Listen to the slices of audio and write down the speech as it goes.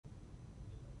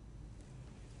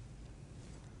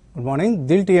Good morning.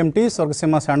 Dil TMT,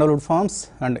 Swargaseema sandalwood forms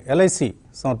and LIC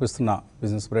సమర్పిస్తున్న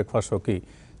business breakfast షోకి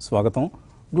స్వాగతం.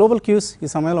 గ్లోబల్ క్యూస్ ఈ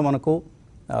సమయంలో మనకు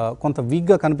కొంత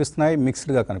వీక్గా కనిపిస్తున్నాయి,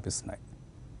 మిక్స్డ్గా కనిపిస్తున్నాయి.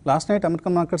 లాస్ట్ నైట్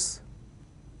అమెరికన్ మార్కెట్స్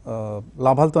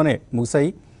లాభాలతోనే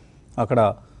ముగిశాయి. అక్కడ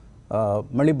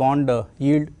మళ్ళీ bond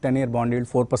yield 10-year bond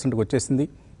yield 4%కి వచ్చేసింది.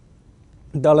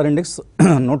 డాలర్ ఇండెక్స్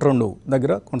 102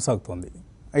 దగ్గర కొనసాగుతోంది.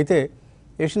 అయితే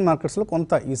ఏషియన్ మార్కెట్స్లో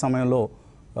కొంత ఈ సమయంలో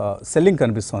సెల్లింగ్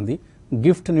కనిపిస్తోంది.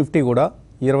 గిఫ్ట్ నిఫ్టీ కూడా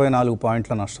 24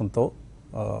 పాయింట్ల నష్టంతో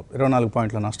 24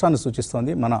 పాయింట్ల నష్టాన్ని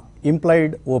సూచిస్తోంది. మన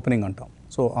ఇంప్లాయిడ్ ఓపెనింగ్ అంటాం.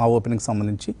 సో ఆ ఓపెనింగ్కి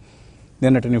సంబంధించి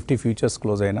నిన్నటి నిఫ్టీ ఫ్యూచర్స్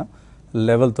క్లోజ్ అయిన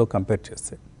లెవెల్తో కంపేర్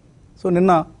చేస్తే, సో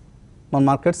నిన్న మన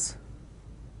మార్కెట్స్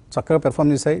చక్కగా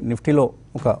పెర్ఫామ్ చేశాయి. నిఫ్టీలో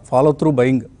ఒక ఫాలో త్రూ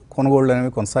బయింగ్ కొనుగోళ్లు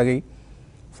అనేవి కొనసాగాయి.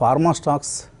 ఫార్మా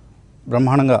స్టాక్స్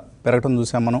బ్రహ్మాండంగా పెరగటం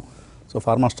చూసాం మనం. సో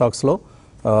ఫార్మా స్టాక్స్లో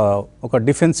ఒక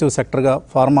డిఫెన్సివ్ సెక్టర్గా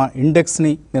ఫార్మా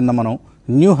ఇండెక్స్ని నిన్న మనం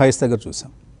న్యూ హైస్ దగ్గర చూసాం.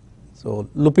 సో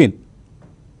లుపిన్,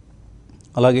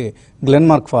 అలాగే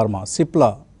గ్లెన్మార్క్ ఫార్మా, సిప్లా,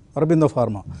 అరబిందో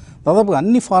ఫార్మా, దాదాపుగా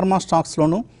అన్ని ఫార్మా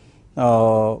స్టాక్స్లోనూ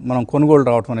మనం కొనుగోలు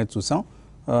రావటం అనేది చూసాం.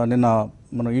 నిన్న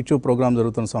మన యూట్యూబ్ ప్రోగ్రామ్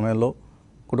జరుగుతున్న సమయంలో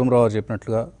కుటుంబరావు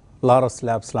చెప్పినట్లుగా లారస్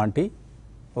ల్యాబ్స్ లాంటి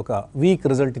ఒక వీక్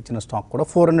రిజల్ట్ ఇచ్చిన స్టాక్ కూడా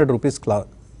 400 రూపీస్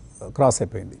క్రాస్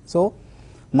అయిపోయింది. సో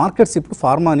మార్కెట్స్ ఇప్పుడు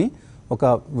ఫార్మాని ఒక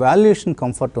వాల్యుయేషన్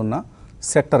కంఫర్ట్ ఉన్న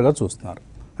సెక్టర్గా చూస్తున్నారు.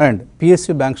 అండ్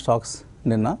పిఎస్యూ బ్యాంక్ స్టాక్స్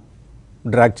నిన్న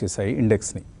డ్రాగ్ చేశాయి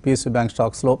ఇండెక్స్ని. పిఎస్యూ బ్యాంక్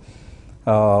స్టాక్స్లో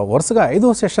వరుసగా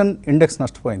 5వ సెషన్ ఇండెక్స్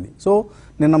నష్టపోయింది. సో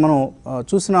నిన్న మనం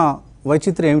చూసిన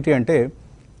వైచిత్రం ఏమిటి అంటే,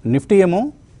 నిఫ్టీ ఏమో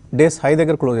డేస్ హై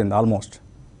దగ్గర క్లోజ్ అయింది ఆల్మోస్ట్,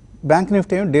 బ్యాంక్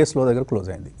నిఫ్టీ ఏమో డేస్ లో దగ్గర క్లోజ్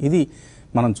అయింది. ఇది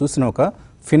మనం చూసిన ఒక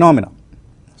ఫినామినా.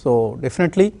 సో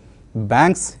డెఫినెట్లీ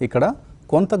బ్యాంక్స్ ఇక్కడ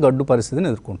కొంత గడ్డు పరిస్థితిని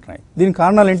ఎదుర్కొంటున్నాయి. దీనికి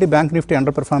కారణాలు ఏంటి బ్యాంక్ నిఫ్టీ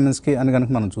అండర్ పెర్ఫార్మెన్స్కి అని కనుక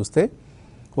మనం చూస్తే,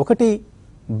 ఒకటి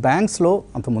బ్యాంక్స్లో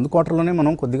అంత ముందు క్వార్టర్లోనే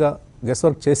మనం కొద్దిగా గెస్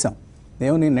వర్క్ చేసాం.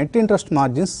 ఏమని, నెట్ ఇంట్రెస్ట్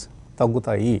మార్జిన్స్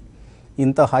తగ్గుతాయి,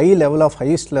 ఇంత highest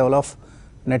level of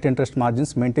net interest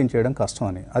margins maintain చేయడం కష్టం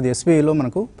అని. అది ఎస్బీఐలో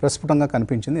మనకు ప్రస్ఫుటంగా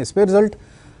కనిపించింది. ఎస్బీఐ రిజల్ట్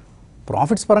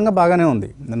ప్రాఫిట్స్ పరంగా బాగానే ఉంది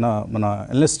నిన్న మన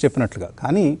ఎనలిస్ట్ చెప్పినట్లుగా.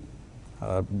 కానీ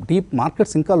డీప్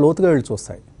మార్కెట్స్ ఇంకా లోతుగా వెళ్ళి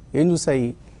చూస్తాయి. ఏం చూసాయి?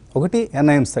 ఒకటి,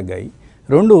 ఎన్ఐఎమ్స్ తగ్గాయి.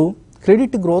 2,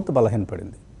 credit growth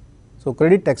బలహీనపడింది. So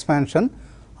credit expansion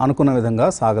అనుకున్న విధంగా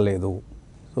సాగలేదు.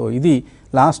 సో ఇది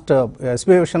లాస్ట్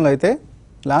ఎస్బీఐ విషయంలో అయితే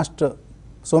లాస్ట్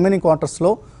సో మెనీ క్వార్టర్స్లో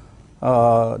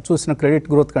చూసిన క్రెడిట్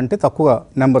గ్రోత్ కంటే తక్కువ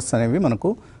నెంబర్స్ అనేవి మనకు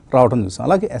రావడం చూసాం.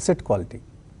 అలాగే అసెట్ క్వాలిటీ,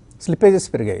 స్లిపేజెస్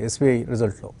పెరిగాయి ఎస్బీఐ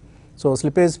రిజల్ట్లో. సో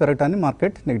స్లిపేజ్ పెరగటాన్ని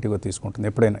మార్కెట్ నెగిటివ్గా తీసుకుంటుంది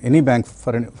ఎప్పుడైనా, any bank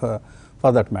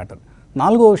for that matter.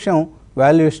 4వ విషయం,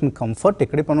 వాల్యుయేషన్ కంఫర్ట్.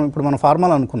 ఇప్పుడు మనం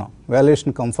ఫార్మాలు అనుకున్నాం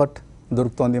వాల్యుయేషన్ కంఫర్ట్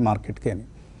దొరుకుతోంది మార్కెట్కి అని.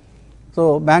 So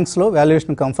బ్యాంక్స్లో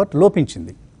valuation comfort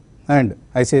లోపించింది. And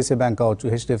ICICI bank కావచ్చు,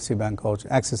 హెచ్డిఎఫ్సి బ్యాంక్ కావచ్చు,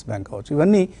 యాక్సిస్ బ్యాంక్ కావచ్చు,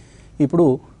 ఇవన్నీ ఇప్పుడు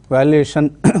వాల్యుయేషన్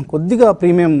కొద్దిగా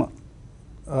ప్రీమియం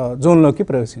జోన్లోకి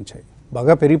ప్రవేశించాయి.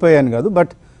 బాగా పెరిగిపోయాయని కాదు,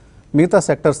 బట్ మిగతా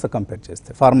సెక్టర్స్తో కంపేర్ చేస్తే,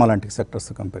 ఫార్మా లాంటి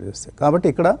సెక్టర్స్తో కంపేర్ చేస్తే. కాబట్టి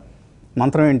ఇక్కడ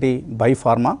మంత్రం ఏంటి? By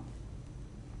pharma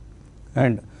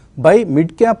and by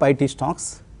mid cap IT stocks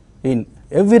in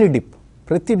every dip.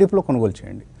 ప్రతి డిప్లో కొనుగోలు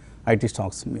చేయండి ఐటీ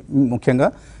స్టాక్స్, ముఖ్యంగా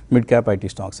మిడ్ క్యాప్ ఐటీ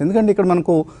స్టాక్స్. ఎందుకంటే ఇక్కడ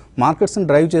మనకు మార్కెట్స్ని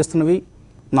డ్రైవ్ చేస్తున్నవి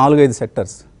 4-5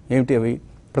 సెక్టర్స్. ఏమిటి అవి?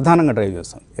 ప్రధానంగా డ్రైవ్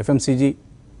చేస్తాం ఎఫ్ఎంసీజీ,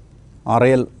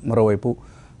 ఆర్ఐఎల్ మరోవైపు,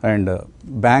 అండ్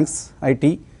బ్యాంక్స్,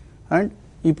 ఐటీ, అండ్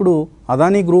ఇప్పుడు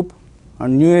Adani group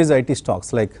and new age IT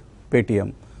stocks like Paytm,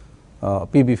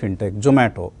 PB fintech,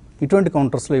 Zomato, ఇటువంటి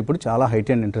కౌంటర్స్లో ఇప్పుడు చాలా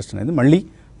హైట్ అండ్ ఇంట్రెస్ట్ అనేది మళ్ళీ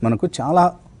మనకు చాలా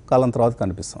కాలం తర్వాత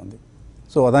కనిపిస్తుంది.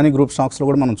 సో అదానీ గ్రూప్ స్టాక్స్లో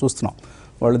కూడా మనం చూస్తున్నాం,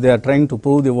 వాళ్ళు they are trying to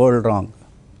prove the world wrong.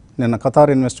 నిన్న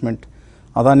ఖతార్ ఇన్వెస్ట్మెంట్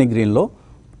అదానీ గ్రీన్లో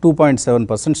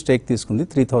 2.7% స్టేక్ తీసుకుంది,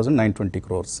 3,920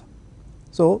 crores.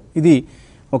 సో ఇది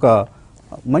ఒక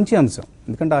మంచి అంశం,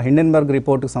 ఎందుకంటే ఆ హిండెన్బర్గ్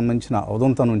రిపోర్ట్కి సంబంధించిన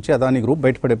ఉదంతం నుంచి అదానీ గ్రూప్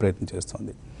బయటపడే ప్రయత్నం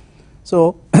చేస్తుంది. సో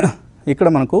ఇక్కడ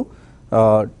మనకు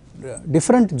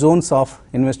different Jones of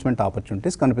investment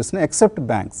opportunities కనిపిస్తున్నాయి ఎక్సెప్ట్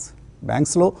బ్యాంక్స్.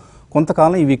 బ్యాంక్స్లో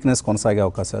కొంతకాలం ఈ వీక్నెస్ కొనసాగే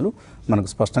అవకాశాలు మనకు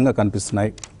స్పష్టంగా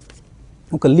కనిపిస్తున్నాయి.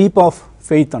 ఒక లీప్ ఆఫ్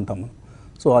ఫెయిత్ అంటాము.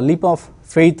 సో ఆ లీప్ ఆఫ్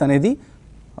ఫెయిత్ అనేది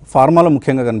ఫార్మాలో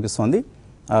ముఖ్యంగా కనిపిస్తుంది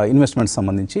ఇన్వెస్ట్మెంట్స్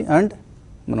సంబంధించి, అండ్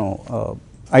మనం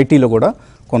ఐటీలో కూడా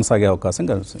కొనసాగే అవకాశం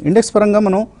కనిపిస్తుంది. ఇండెక్స్ పరంగా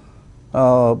మనం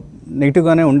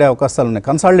నెగిటివ్గానే ఉండే అవకాశాలు ఉన్నాయి,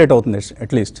 కన్సాలిడేట్ అవుతుంది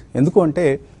అట్లీస్ట్. ఎందుకు అంటే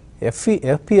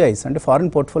ఎఫ్పిఐస్ అంటే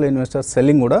ఫారిన్ పోర్ట్ఫోలియో ఇన్వెస్టర్స్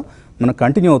సెల్లింగ్ కూడా మనకు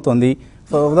కంటిన్యూ అవుతుంది.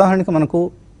 ఉదాహరణకి మనకు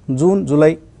జూన్,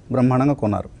 జూలై బ్రహ్మాండంగా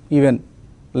కొన్నారు, even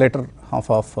later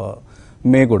half of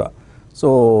May కూడా. సో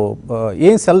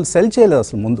ఏం సెల్ చేయలేదు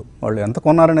అసలు ముందు. వాళ్ళు ఎంత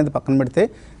కొన్నారనేది పక్కన పెడితే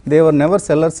they were never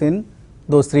sellers in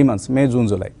those 3 months, May, June,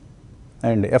 July.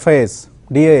 And FIs,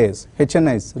 DIIs,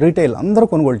 HNIs, retail అందరూ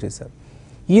కొనుగోలు చేశారు.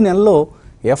 ఈ నెలలో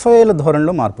ఎఫ్ఐఐల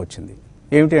ధోరణిలో మార్పు వచ్చింది.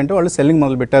 ఏమిటి అంటే వాళ్ళు సెల్లింగ్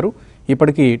మొదలుపెట్టారు.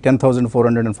 ఇప్పటికీ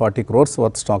 10,440 crores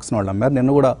వర్త్ స్టాక్స్ని వాళ్ళు అమ్మారు.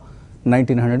 నిన్న కూడా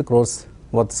 1,900 crores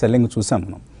వర్త్ సెల్లింగ్ చూసాం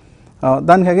మనం.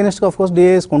 దానికి అగెనిస్ట్గా ఆఫ్ కోర్స్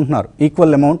డిఐఎస్ కొంటున్నారు,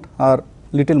 equal amount are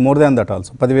little more than that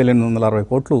also. 10,860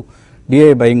 కోట్లు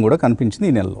డిఐ బయింగ్ కూడా కనిపించింది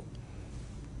ఈ నెలలో.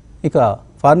 ఇక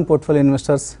ఫారిన్ పోర్ట్ఫోలియో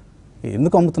ఇన్వెస్టర్స్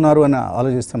ఎందుకు అమ్ముతున్నారు అని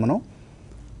ఆలోచిస్తే మనం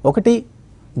ఒకటి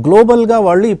గ్లోబల్గా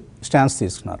వాళ్ళు ఈ స్టాండ్స్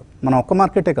తీసుకున్నారు. మన ఒక్క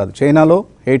మార్కెటే కాదు, చైనాలో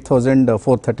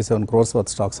 8,437 crores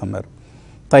వర్త్ స్టాక్స్ అమ్మారు,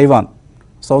 తైవాన్,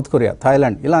 సౌత్ కొరియా,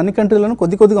 థాయిలాండ్, ఇలా అన్ని కంట్రీలను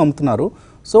కొద్దిగా అమ్ముతున్నారు.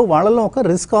 సో వాళ్ళలో ఒక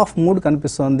రిస్క్ ఆఫ్ మూడ్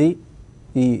కనిపిస్తోంది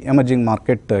ఈ ఎమర్జింగ్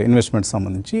మార్కెట్ ఇన్వెస్ట్మెంట్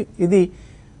సంబంధించి. ఇది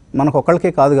మనకు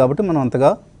ఒక్కళ్ళకే కాదు కాబట్టి మనం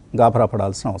అంతగా గాబరా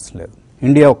పడాల్సిన అవసరం లేదు,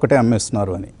 ఇండియా ఒక్కటే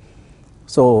అమ్మేస్తున్నారు అని.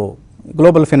 సో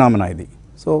గ్లోబల్ ఫినామినా ఇది.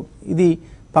 సో ఇది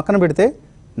పక్కన పెడితే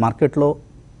మార్కెట్లో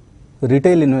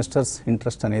రిటైల్ ఇన్వెస్టర్స్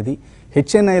ఇంట్రెస్ట్ అనేది,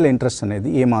 హెచ్ఎన్ఐల ఇంట్రెస్ట్ అనేది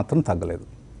ఏమాత్రం తగ్గలేదు.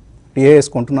 డిఐఎస్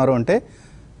కొంటున్నారు అంటే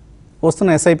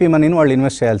వస్తున్న ఎస్ఐపి మనీని వాళ్ళు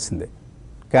ఇన్వెస్ట్ చేయాల్సిందే,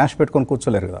 క్యాష్ పెట్టుకొని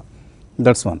కూర్చోలేరు కదా.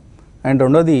 That's one. అండ్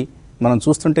రెండోది మనం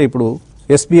చూస్తుంటే ఇప్పుడు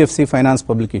ఎస్బిఎఫ్సి ఫైనాన్స్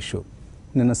పబ్లిక్ ఇష్యూ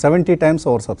నిన్న 70 times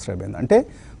ఓవర్ సబ్స్క్రైబ్ అయింది. అంటే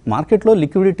మార్కెట్లో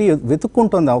లిక్విడిటీ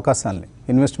వెతుక్కుంటుంది అవకాశాలని,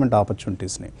 ఇన్వెస్ట్మెంట్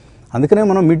ఆపర్చునిటీస్ని. అందుకనే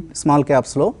మనం మిడ్ స్మాల్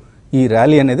క్యాప్స్లో ఈ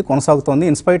ర్యాలీ అనేది కొనసాగుతోంది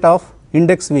in spite of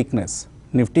index weakness.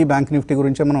 Nifty, bank Nifty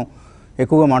గురించే మనం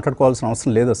ఎక్కువగా మాట్లాడుకోవాల్సిన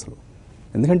అవసరం లేదు అసలు.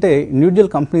 ఎందుకంటే ఇండివిజువల్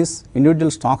కంపెనీస్,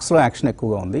 ఇండివిజువల్ స్టాక్స్లో యాక్షన్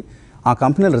ఎక్కువగా ఉంది. ఆ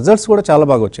కంపెనీల రిజల్ట్స్ కూడా చాలా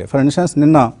బాగా వచ్చాయి. ఫర్ ఇన్స్టెన్స్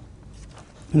నిన్న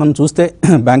మనం చూస్తే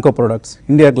బ్యాంకో ప్రొడక్ట్స్,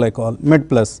 ఇండియా గ్లైకాల్, మెడ్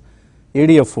plus,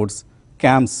 ADF foods,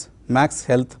 cams, max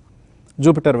health,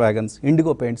 Jupiter wagons,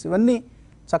 IndiGo paints ఇవన్నీ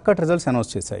చక్కటి రిజల్ట్స్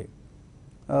అనౌన్స్ చేశాయి.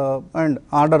 అండ్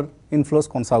ఆర్డర్ ఇన్ఫ్లోస్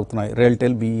కొనసాగుతున్నాయి.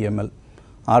 రైల్టెల్, బిఈఎంఎల్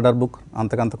ఆర్డర్ బుక్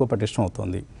అంతకంతకు పటిష్టం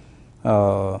అవుతుంది.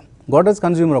 గోడ్రేజ్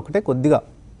కన్జ్యూమర్ ఒకటే కొద్దిగా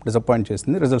డిసప్పాయింట్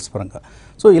చేసింది రిజల్ట్స్ పరంగా.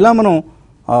 సో ఇలా మనం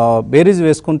బేరీజ్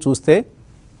వేసుకొని చూస్తే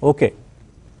ఓకే,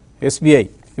 ఎస్బీఐ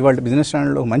ఇవాళ బిజినెస్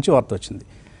ఛానల్లో మంచి వార్త వచ్చింది.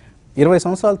 20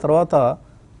 సంవత్సరాల తర్వాత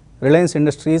రిలయన్స్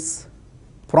ఇండస్ట్రీస్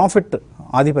ప్రాఫిట్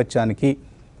ఆధిపత్యానికి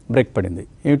బ్రేక్ పడింది.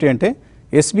 ఏమిటి అంటే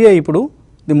ఎస్బీఐ ఇప్పుడు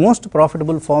the most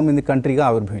profitable form in the కంట్రీగా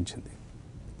ఆవిర్భవించింది.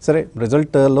 సరే,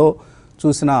 రిజల్ట్లో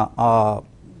చూసిన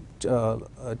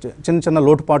చిన్న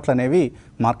లోటుపాట్లు అనేవి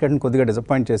మార్కెట్ని కొద్దిగా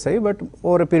డిసప్పాయింట్ చేశాయి. But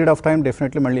over a period of time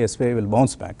definitely మళ్ళీ ఎస్బీఐ విల్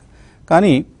బౌన్స్ బ్యాక్.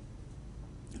 కానీ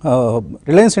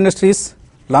Reliance industries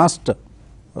last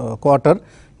quarter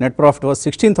net profit was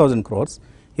 16,000 crores,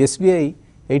 SBI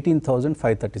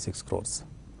 18,536 crores.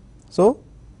 So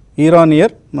year on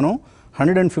year మనం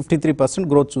 153%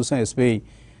 గ్రోత్ చూసాం SBI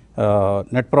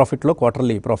net ప్రాఫిట్లో,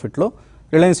 quarterly ప్రాఫిట్లో.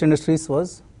 Reliance industries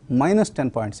was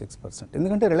 -10.6%.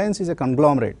 ఎందుకంటే Reliance is a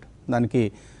conglomerate. దానికి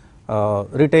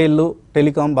retail,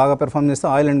 telecom బాగా perform చేస్తే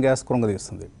oil and gas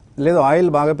కృంగదీస్తుంది. లేదు oil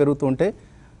బాగా పెరుగుతూ ఉంటే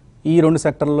ఈ రెండు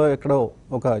సెక్టర్లో ఎక్కడో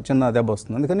ఒక చిన్న దెబ్బ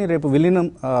వస్తుంది. అందుకని రేపు విలీనం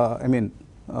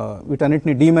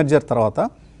వీటన్నిటిని డీమెర్జర్ తర్వాత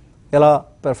ఎలా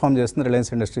పెర్ఫామ్ చేస్తుంది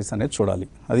రిలయన్స్ ఇండస్ట్రీస్ అనేది చూడాలి,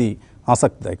 అది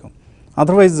ఆసక్తిదాయకం.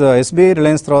 అదర్వైజ్ ఎస్బీఐ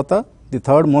రిలయన్స్ తర్వాత the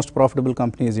third most profitable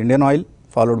company is Indian oil,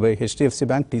 followed by HDFC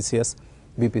bank, TCS,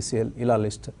 BPCL, ఇలా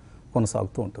లిస్ట్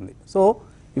కొనసాగుతూ ఉంటుంది. సో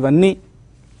ఇవన్నీ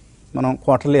మనం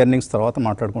క్వార్టర్లీ ఎర్నింగ్స్ తర్వాత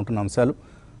మాట్లాడుకుంటున్న అంశాలు.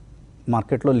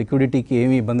 మార్కెట్లో లిక్విడిటీకి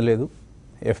ఏమీ ఇబ్బంది లేదు.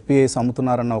 ఎఫ్పిఐస్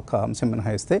అమ్ముతున్నారన్న ఒక అంశం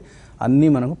మినహాయిస్తే అన్నీ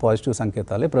మనకు పాజిటివ్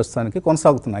సంకేతాలే ప్రస్తుతానికి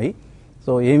కొనసాగుతున్నాయి.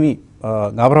 సో ఏమీ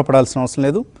గాబరా పడాల్సిన అవసరం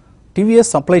లేదు.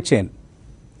 టీవీఎస్ సప్లై చైన్,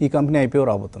 ఈ కంపెనీ ఐపీఓ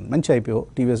రాబోతుంది, మంచి ఐపీఓ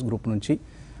టీవీఎస్ గ్రూప్ నుంచి,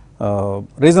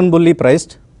 రీజనబుల్లీ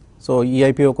ప్రైస్డ్. సో ఈ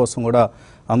ఐపీఓ కోసం కూడా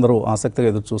అందరూ ఆసక్తిగా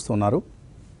ఎదురు చూస్తున్నారు.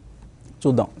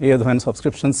 చూద్దాం ఏ విధమైన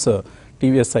సబ్స్క్రిప్షన్స్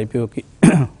టీవీఎస్ ఐపీఓకి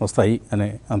వస్తాయి అనే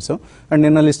అంశం. అండ్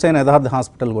నిన్న లిస్ట్ అయిన యథార్థ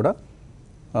హాస్పిటల్ కూడా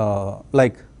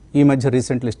లైక్ ఈ మధ్య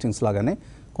రీసెంట్ లిస్టింగ్స్ లాగానే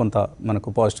కొంత మనకు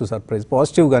పాజిటివ్ సర్ప్రైజ్,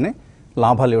 పాజిటివ్గానే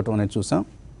లాభాలు ఇవ్వటం అనేది చూసాం.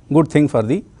 Good thing for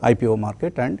the IPO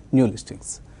market and new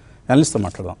listings. అనలిస్ట్తో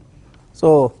మాట్లాడదాం. సో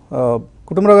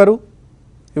కుటుంబరావు గారు,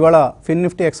 ఇవాళ ఫిన్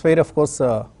నిఫ్టీ ఎక్స్పైరీ ఆఫ్ కోర్స్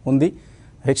ఉంది.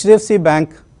 హెచ్డిఎఫ్సి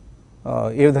బ్యాంక్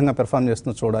ఏ విధంగా పెర్ఫామ్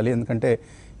చేస్తుందో చూడాలి. ఎందుకంటే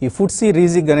ఈ ఫుడ్సీ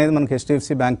రీజిగ్ అనేది మనకి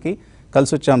హెచ్డిఎఫ్సి బ్యాంక్కి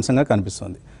కలిసి వచ్చే అంశంగా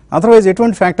కనిపిస్తుంది. అదర్వైజ్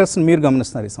ఎటువంటి ఫ్యాక్టర్స్ని మీరు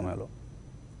గమనిస్తున్నారు ఈ సమయంలో?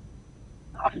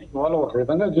 వాళ్ళు ఒక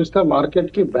విధంగా చూస్తే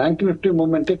మార్కెట్ కి బ్యాంక్ నిఫ్టీ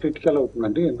మూవ్మెంటే క్రిటికల్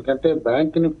అవుతుందండి. ఎందుకంటే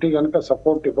బ్యాంక్ నిఫ్టీ కనుక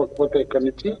సపోర్ట్ ఇవ్వకపోతే ఇక్కడి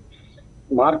నుంచి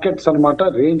మార్కెట్స్ అన్నమాట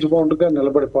రేంజ్ బౌండ్ గా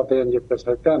నిలబడిపోతాయి అని చెప్పేసి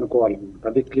అయితే అనుకోవాలి.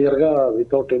 అది క్లియర్ గా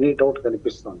వితౌట్ ఎనీ డౌట్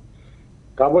కనిపిస్తుంది.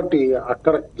 కాబట్టి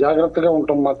అక్కడ జాగ్రత్తగా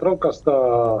ఉండటం మాత్రం కాస్త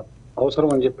అవసరం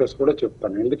అని చెప్పేసి కూడా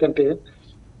చెప్తాను. ఎందుకంటే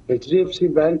హెచ్డిఎఫ్సి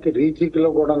బ్యాంక్ రీజిక్ లో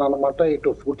కూడా అన్నమాట, ఇటు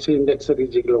ఫుడ్స్ ఇండెక్స్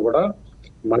రీజిక్ లో కూడా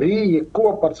మరీ ఎక్కువ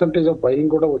పర్సంటేజ్ ఆఫ్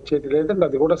బయింగ్ కూడా వచ్చేది లేదండి.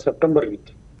 అది కూడా సెప్టెంబర్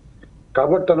నుంచి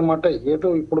కాబట్టి అనమాట, ఏదో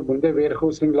ఇప్పుడు ముందే వేర్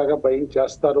హౌసింగ్ లాగా బయింగ్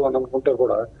చేస్తారు అని అనుకుంటే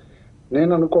కూడా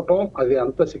నేను అనుకోవటం అది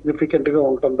అంత సిగ్నిఫికెంట్ గా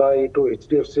ఉంటుందా, ఇటు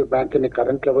హెచ్డిఎఫ్సి బ్యాంక్ ని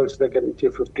కరెంట్ లెవెల్స్ దగ్గర నుంచి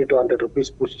 50 to 100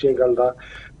 రూపీస్ పుష్ చేయగలదా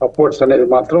అప్వర్డ్స్ అనేది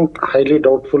మాత్రం హైలీ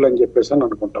డౌట్ఫుల్ అని చెప్పేసి అని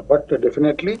అనుకుంటా. But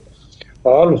definitely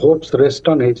all hopes rest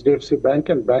on HDFC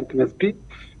bank and bank Nifty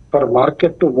for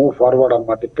market to move forward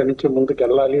అన్నమాట. ఇక్కడి నుంచి ముందుకు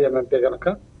వెళ్ళాలి అని అంటే గనక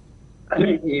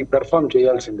ఈ పెర్ఫార్మ్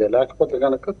చేయాల్సిందే, లేకపోతే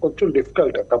కనుక కొంచెం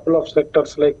difficult. Couple of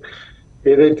sectors like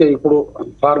ఏదైతే ఇప్పుడు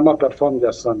ఫార్మా పెర్ఫార్మ్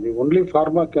చేస్తుంది, only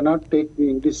pharma cannot take the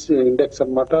index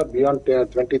అనమాట బియాండ్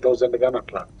 20,000 కానీ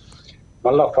అట్లా.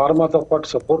 మళ్ళా ఫార్మాతో పాటు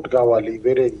సపోర్ట్ కావాలి,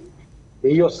 వేరే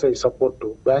ఏ వస్తాయి సపోర్ట్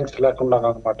బ్యాంక్స్ లేకుండా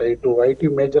అనమాట. ఇటు ఐటీ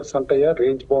మేజర్స్ అంటాయా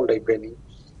రేంజ్ బౌండ్ అయిపోయినాయి.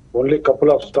 Only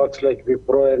couple of stocks like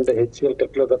Wipro and HCl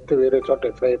tech లో తప్పితే వేరే చోట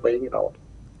ఎఫ్ఐ బయింగ్ రావాలి.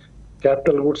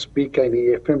 క్యాపిటల్ గూడ్స్ పీక్ అయినాయి,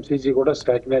 ఎఫ్ఎంసీజీ కూడా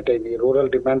స్టాగ్నేట్ అయినాయి,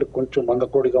 రూరల్ డిమాండ్ కొంచెం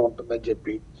మందకోడిగా ఉంటుందని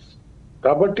చెప్పి.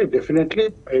 కాబట్టి definitely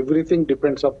everything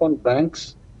depends upon banks.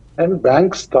 And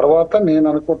banks తర్వాత నేను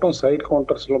అనుకోవటం సైడ్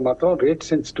కౌంటర్స్ లో మాత్రం రేట్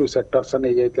సెన్సిటివ్ సెక్టర్స్ అని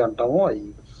ఏదైతే అంటామో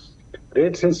అవి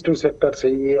రేట్ సెన్సిటివ్ సెక్టర్స్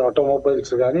అయ్యి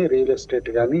ఆటోమొబైల్స్ కానీ రియల్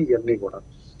ఎస్టేట్ కానీ ఇవన్నీ కూడా.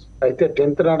 అయితే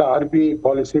 10th నాడు ఆర్బీఐ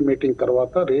పాలసీ మీటింగ్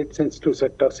తర్వాత రేట్ సెన్సిటివ్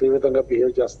సెక్టర్స్ ఏ విధంగా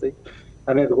బిహేవ్ చేస్తాయి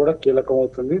అనేది కూడా కీలకం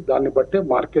అవుతుంది. దాన్ని బట్టే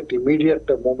మార్కెట్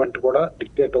ఇమీడియట్ మూమెంట్ కూడా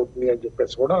డిక్టేట్ అవుతుంది అని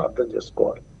చెప్పేసి కూడా అర్థం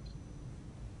చేసుకోవాలి.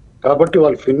 కాబట్టి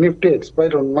వాళ్ళు ఫిన్ నిఫ్టీ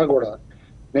ఎక్స్పైర్ ఉన్నా కూడా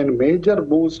నేను major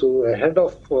moves ahead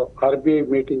of RBI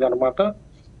meeting అనమాట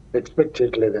ఎక్స్పెక్ట్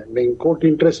చేయట్లేదండి. ఇంకోటి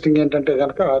ఇంట్రెస్టింగ్ ఏంటంటే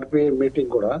కనుక ఆర్బీఐ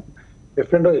మీటింగ్ కూడా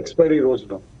ఎఫ్ఎండో ఎక్స్పైరీ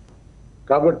రోజున,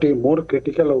 కాబట్టి మోర్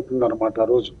క్రిటికల్ అవుతుంది అనమాట. ఆ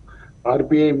రోజు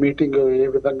ఆర్బీఐ మీటింగ్ ఏ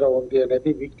విధంగా ఉంది అనేది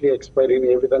వీక్లీ ఎక్స్పైరీని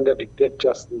ఏ విధంగా డిక్టేట్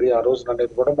చేస్తుంది ఆ రోజున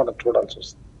అనేది కూడా మనం చూడాల్సి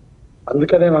వస్తుంది.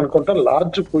 అందుకనే నేను అనుకుంటా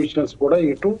లార్జ్ పొజిషన్స్ కూడా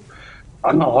ఇటు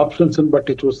అన్న ఆప్షన్స్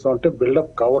బట్టి చూస్తా ఉంటే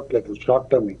బిల్డప్ కావట్లేదు షార్ట్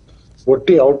టర్మ్.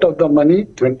 ఒట్టి out of the money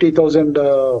 20,000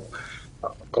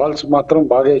 calls మాత్రం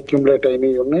బాగా అక్యుములేట్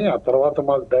అయినవి ఉన్నాయి. ఆ తర్వాత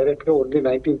మాకు డైరెక్ట్ గా ఓన్లీ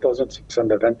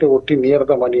 19,600 అంటే ఒట్టి నియర్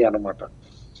ద మనీ అనమాట.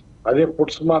 అదే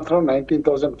పుట్స్ మాత్రం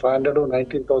 19,500,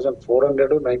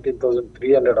 19,400,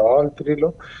 19,300 ఆల్ త్రీలో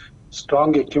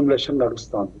స్ట్రాంగ్ అక్యుములేషన్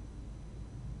నడుస్తుంది.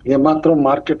 ఏమాత్రం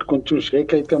మార్కెట్ కొంచెం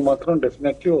షేక్ అయితే మాత్రం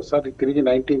డెఫినెట్లీ ఒకసారి తిరిగి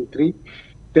 19,300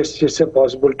 టెస్ట్ చేసే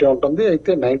పాసిబిలిటీ ఉంటుంది.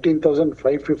 అయితే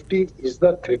 19,550 ఇస్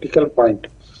ద క్రిటికల్ పాయింట్.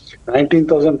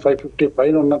 19,550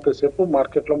 పైన ఉన్నంతసేపు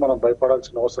మార్కెట్ లో మనం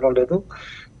భయపడాల్సిన అవసరం లేదు.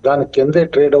 దాని కిందే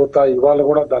ట్రేడ్ అవుతా ఇవాళ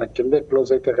కూడా దాని కిందే క్లోజ్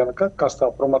అయితే కనుక కాస్త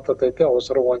అప్రమత్తత అయితే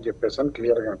అవసరం అని చెప్పేసి అని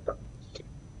క్లియర్ గా అంటారు.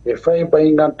 ఎఫ్ఐ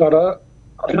బయింగ్ అంటారా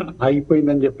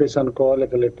అయిపోయిందని చెప్పేసి అనుకోవాలి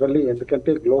ఇక లిటరల్లీ.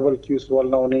 ఎందుకంటే గ్లోబల్ క్యూస్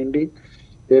వలన ఉనిండి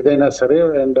ఏదైనా సరే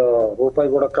అండ్ రూపాయి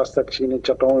కూడా కాస్త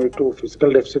క్షీణించటం, ఇటు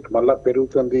ఫిజికల్ డెఫిసిట్ మళ్ళా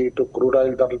పెరుగుతుంది, ఇటు క్రూడ్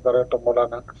ఆయిల్ ధరలు పెరగటం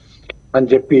వలన అని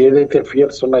చెప్పి ఏదైతే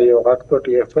ఫియర్స్ ఉన్నాయో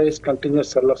వాటితోటి ఎఫ్ఐఎస్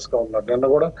కంటిన్యూస్ సెల్లర్స్ గా ఉన్నారు. నిన్న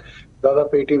కూడా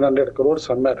దాదాపు 1,800 crores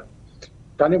అమ్మారు.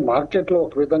 కానీ మార్కెట్ లో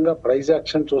ఒక విధంగా ప్రైస్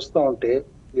యాక్షన్ చూస్తూ ఉంటే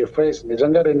ఎఫ్ఐఎస్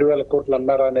నిజంగా 2,000 కోట్లు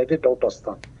అమ్మారా అనేది డౌట్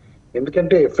వస్తాను.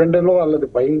 ఎందుకంటే ఎఫ్ఎండ్లో వాళ్ళది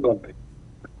బయింగ్ ఉంది,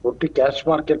 ఒట్టి క్యాష్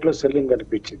మార్కెట్ లో సెల్లింగ్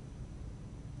కనిపించింది.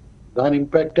 దాని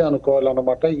ఇంపాక్టే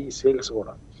అనుకోవాలన్నమాట ఈ సేల్స్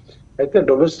కూడా. అయితే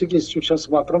డొమెస్టిక్ ఇన్స్టిట్యూషన్స్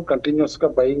మాత్రం కంటిన్యూస్ గా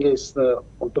బయింగ్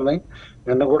ఉంటున్నాయి.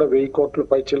 నిన్న కూడా 1,000 కోట్లు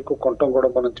పైచీలకు కొనటం కూడా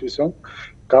మనం చూసాం.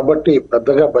 కాబట్టి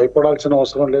పెద్దగా భయపడాల్సిన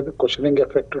అవసరం లేదు. క్వశ్చనింగ్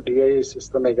ఎఫెక్ట్ డిఐఎస్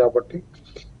ఇస్తున్నాయి కాబట్టి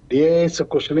డిఐఎస్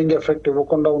క్వశ్చనింగ్ ఎఫెక్ట్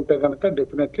ఇవ్వకుండా ఉంటే కనుక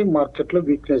డెఫినెట్లీ మార్కెట్ లో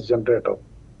వీక్నెస్ జనరేట్ అవుతుంది.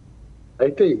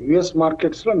 అయితే యుఎస్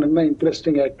మార్కెట్స్ లో నిన్న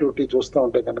ఇంట్రెస్టింగ్ యాక్టివిటీ చూస్తూ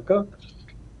ఉంటే కనుక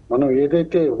మనం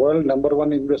ఏదైతే వరల్డ్ నెంబర్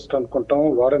 1 ఇన్వెస్టర్ అనుకుంటామో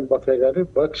వారెన్ బఫే గారి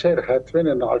బర్క్షైర్ హ్యాథ్వే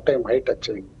నిన్న ఆల్ టైమ్ హై టచ్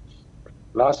అయింది.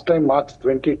 లాస్ట్ టైం March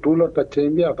 22లో టచ్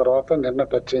అయింది, ఆ తర్వాత నిన్న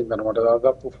టచ్ అయింది అనమాట.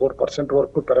 దాదాపు 4%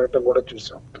 వరకు పెరగటం కూడా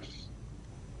చూసాం.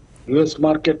 యుఎస్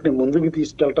మార్కెట్ ని ముందుకు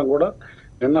తీసుకెళ్ళటం కూడా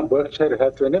నిన్న బర్క్షైర్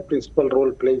హ్యాథ్వేనే ప్రిన్సిపల్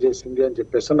రోల్ ప్లే చేసింది అని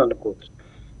చెప్పేసి అనుకోవచ్చు.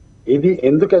 ఇది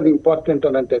ఎందుకు అది ఇంపార్టెంట్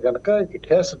అని అంటే కనుక it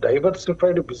has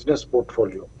diversified business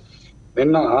portfolio.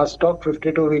 నిన్న ఆ స్టాక్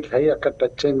 52-week హై అక్కడ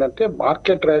టచ్ అయిందంటే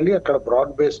మార్కెట్ ర్యాలీ అక్కడ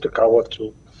బ్రాడ్ బేస్డ్ కావచ్చు.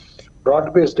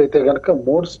 బ్రాడ్ బేస్డ్ అయితే కనుక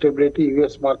మోర్ స్టెబిలిటీ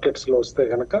యుఎస్ మార్కెట్స్ లో వస్తే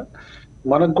కనుక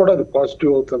మనకు కూడా అది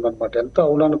పాజిటివ్ అవుతుంది అనమాట. ఎంత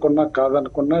అవుననుకున్నా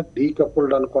కాదనుకున్నా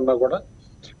డీకపుల్డ్ అనుకున్నా కూడా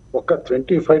ఒక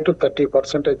 25 to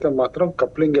 30% అయితే మాత్రం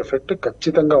కప్లింగ్ ఎఫెక్ట్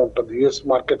ఖచ్చితంగా ఉంటుంది. యుఎస్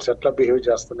మార్కెట్స్ ఎట్లా బిహేవ్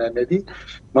చేస్తున్నాయి అనేది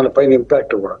మన పైన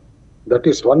ఇంపాక్ట్ కూడా. That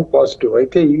is one positive.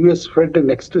 అయితే యుఎస్ ఫెడ్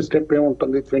నెక్స్ట్ స్టెప్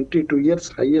ఏముంటుంది, 22 years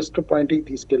హైయెస్ట్ పాయింట్ కి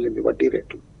తీసుకెళ్లింది వడ్డీ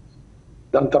రేట్లు.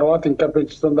 దాని తర్వాత ఇంకా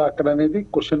పెంచుతుందా అక్కడ అనేది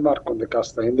క్వశ్చన్ మార్క్ ఉంది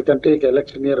కాస్త. ఎందుకంటే ఇక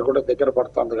ఎలక్షన్ ఇయర్ కూడా దగ్గర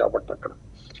పడుతుంది కాబట్టి అక్కడ.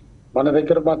 మన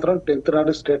దగ్గర మాత్రం 10th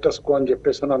నాడు స్టేటస్ కో అని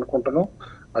చెప్పేసి అనుకుంటున్నాం.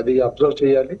 అది అబ్జర్వ్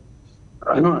చేయాలి.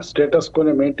 స్టేటస్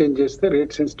కోని మెయింటైన్ చేస్తే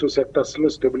రేట్ సెన్సిటివ్ సెక్టర్స్ లో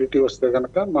స్టెబిలిటీ వస్తే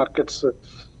కనుక మార్కెట్స్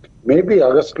మేబీ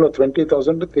ఆగస్ట్ లో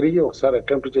 20,000 తిరిగి ఒకసారి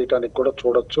అటెంప్ట్ చేయడానికి కూడా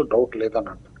చూడొచ్చు, డౌట్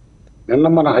లేదన్నట్టు. నిన్న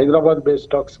మన హైదరాబాద్ బేస్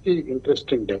స్టాక్స్ కి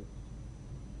ఇంట్రెస్టింగ్ డే.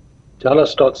 చాలా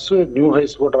స్టాక్స్ న్యూ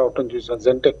హైస్ కూడా రావటం చూసాం.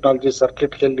 జెన్ టెక్నాలజీ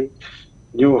సర్కిట్కి వెళ్ళి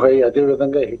న్యూ హై, అదే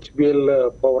విధంగా హెచ్బిఎల్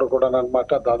పవర్ కూడా అనమాట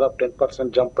దాదాపు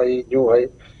 10% జంప్ అయ్యి new high.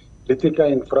 Litika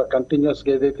infra continuous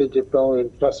గా ఏదైతే చెప్పామో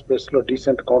ఇన్ఫ్రా స్పేస్ లో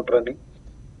డీసెంట్ కౌంటర్ అని,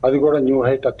 అది కూడా న్యూ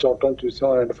హై టచ్ అవటం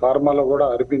చూసాం. అండ్ ఫార్మాలో కూడా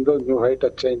అరబిందో న్యూ హై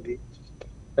టచ్ అయింది.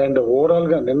 అండ్ ఓవరాల్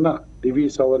గా నిన్న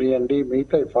దివీస్ అవనియండి,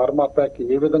 మిగతా ఫార్మా ప్యాక్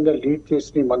ఏ విధంగా లీడ్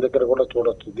చేసి మన దగ్గర కూడా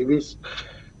చూడొచ్చు. దివీస్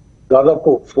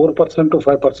దాదాపు 4%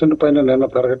 5% పైన నిన్న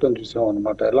పెరగటం చూసాం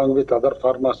అనమాట. Along with other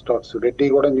pharma stocks Reddy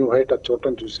కూడా న్యూ హై టచ్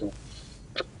అవటం చూసాం.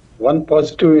 వన్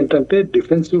పాజిటివ్ ఏంటంటే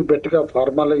డిఫెన్సివ్ బెట్ గా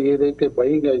ఫార్మాలో ఏదైతే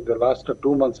బయింగ్ అయిందో లాస్ట్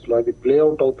 2 months లో అది ప్లే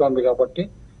అవుట్ అవుతుంది కాబట్టి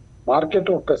మార్కెట్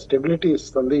ఒక స్టెబిలిటీ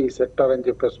ఇస్తుంది ఈ సెక్టర్ అని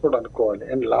చెప్పేసి కూడా అనుకోవాలి.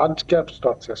 And large cap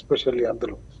stocks especially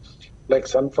అందులో లైక్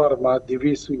సన్ ఫార్మా,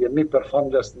 దివీస్ ఇవన్నీ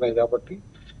పెర్ఫార్మ్ చేస్తున్నాయి కాబట్టి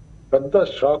పెద్ద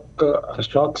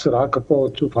షాక్స్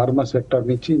రాకపోవచ్చు ఫార్మా సెక్టర్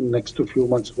నుంచి నెక్స్ట్ ఫ్యూ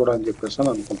మంత్స్ కూడా అని చెప్పేసి అని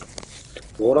అనుకుంటాం.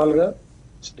 ఓవరాల్ గా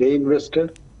స్టే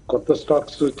ఇన్వెస్టెడ్. కొత్త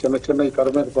స్టాక్స్ చిన్న చిన్న తెర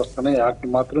మీదకి వస్తున్నాయి, వాటిని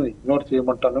మాత్రం ఇగ్నోర్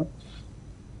చేయమంటాను.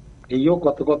 అయ్యో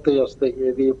కొత్తవి వస్తాయి.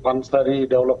 ఏది పన్సారీ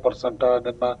డెవలపర్స్ అంట,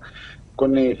 నిన్న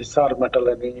కొన్ని హిసార్ మెటల్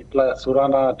అని, ఇట్లా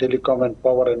సురానా టెలికామ్ అండ్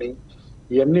పవర్ అని,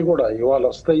 ఇవన్నీ కూడా ఇవాళ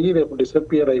వస్తాయి, రేపు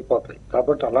డిసపియర్ అయిపోతాయి.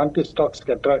 కాబట్టి అలాంటి స్టాక్స్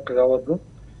కి అట్రాక్ట్ కావద్దు.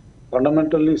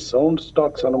 ఫండమెంటల్లీ సౌండ్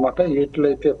స్టాక్స్ అనమాట.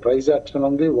 ఎట్లయితే ప్రైస్ యాక్షన్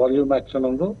ఉంది, వాల్యూమ్ యాక్షన్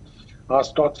ఉందో ఆ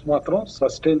స్టాక్స్ మాత్రం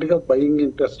సస్టైన్డ్ గా బయింగ్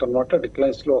ఇంట్రెస్ట్ అనమాట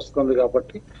డిక్లైన్స్ లో వస్తుంది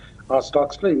కాబట్టి ఆ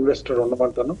స్టాక్స్ లో ఇన్వెస్టెడ్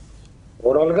ఉండమంటాను.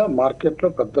 ఓవరాల్ గా మార్కెట్ లో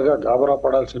పెద్దగా గాబరా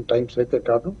పడాల్సిన టైమ్స్ అయితే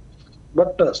కాదు.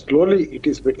 But slowly it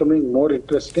is becoming more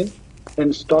interesting.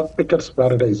 And stock pickers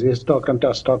Paradise. A stock అంటే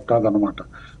ఆ స్టాక్ కాదనమాట.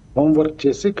 హోంవర్క్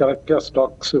చేసి కరెక్ట్ గా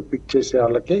స్టాక్స్ పిక్ చేసే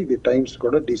వాళ్ళకే ఇది టైమ్స్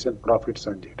కూడా డీసెంట్ ప్రాఫిట్స్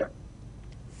అని చేయడం.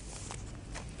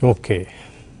 Okay,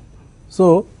 so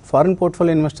foreign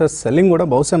portfolio investors selling కూడా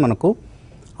బహుశా మనకు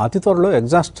అతి త్వరలో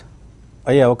ఎగ్జాస్ట్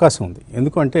అయ్యే అవకాశం ఉంది.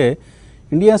 ఎందుకంటే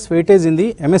India's weightage in the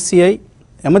MSCI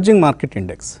emerging market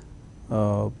index,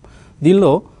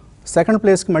 దీనిలో సెకండ్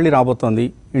ప్లేస్కి మళ్ళీ రాబోతోంది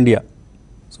ఇండియా.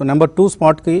 సో నెంబర్ 2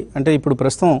 స్పాట్కి, అంటే ఇప్పుడు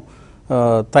ప్రస్తుతం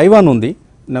తైవాన్ ఉంది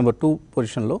నెంబర్ 2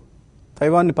 పొజిషన్లో.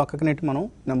 తైవాన్ని పక్కకి నెట్టి మనం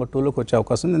నెంబర్ 2లోకి వచ్చే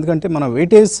అవకాశం ఉంది. ఎందుకంటే మన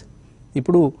వెయిటేజ్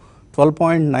ఇప్పుడు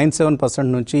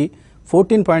 12.97% నుంచి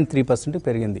 14.3%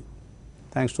 పెరిగింది,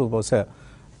 థ్యాంక్స్ టు బహుశా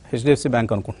హెచ్డిఎఫ్సి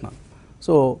బ్యాంక్ అనుకుంటున్నాను.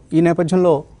 సో ఈ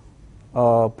నేపథ్యంలో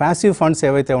ప్యాసివ్ ఫండ్స్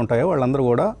ఏవైతే ఉంటాయో వాళ్ళందరూ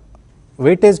కూడా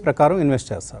వెయిటేజ్ ప్రకారం ఇన్వెస్ట్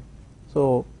చేస్తారు. సో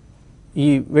ఈ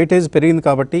వెయిటేజ్ పెరిగింది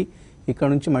కాబట్టి ఇక్కడ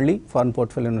నుంచి మళ్ళీ foreign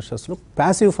portfolio ఇన్వెస్టర్స్లో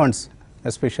passive funds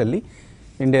especially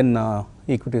Indian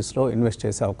ఈక్విటీస్లో invest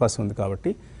చేసే అవకాశం ఉంది.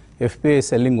 కాబట్టి ఎఫ్పిఐ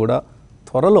సెల్లింగ్ కూడా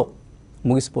త్వరలో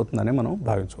ముగిసిపోతుందని మనం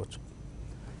భావించవచ్చు.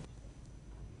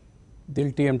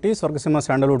 Dil TMT, Swargaseema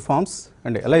sandalwood forms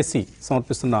and LIC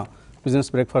సమర్పిస్తున్న బిజినెస్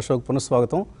బ్రేక్ఫాస్ట్ షోకి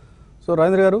పునఃస్వాగతం. సో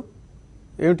రాజేంద్ర గారు,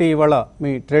 ఏమిటి ఇవాళ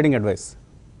మీ ట్రేడింగ్ అడ్వైస్?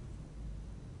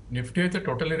 నిఫ్టీ అయితే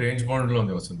టోటల్లీ రేంజ్ బౌండ్ లో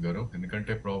ఉంది వసంత్ గారు.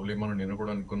 ఎందుకంటే ప్రాబ్లీ మనం నిన్న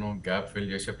కూడా అనుకున్నాం గ్యాప్ ఫిల్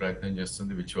చేసే ప్రయత్నం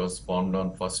చేస్తుంది, which was formed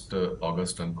on 1st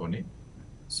August అనుకొని.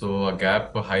 సో ఆ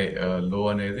గ్యాప్ హై లో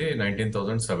అనేది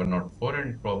 19,704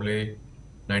 అండ్ ప్రాబ్లీ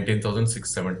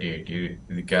 19,678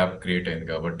 ఇది గ్యాప్ క్రియేట్ అయింది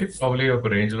కాబట్టి ప్రాబ్లీ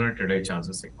ఒక రేంజ్ లో ట్రేడ్ అయ్యే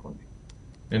ఛాన్సెస్ ఎక్కువ ఉంది.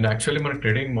 నేను యాక్చువల్లీ మన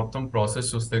ట్రేడింగ్ మొత్తం ప్రాసెస్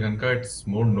చూస్తే కనుక ఇట్స్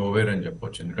మోర్ నోవేర్ అని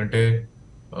చెప్పొచ్చు. ఎందుకంటే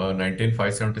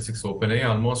 19,576 ఓపెన్ అయ్యి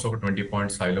ఆల్మోస్ట్ ఒక 20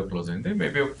 points హైలో క్లోజ్ అయింది.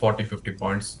 మేబీ ఒక 40-50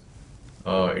 points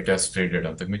ఇట్ హాస్ ట్రేడెడ్,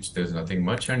 అంతకు మించి there is nothing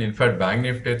much. And in fact bank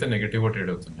Nifty అయితే నెగటివ్ గా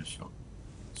ట్రేడ్ అవుతుంది విషయం.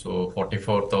 సో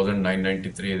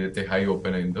 44,993 ఏదైతే హై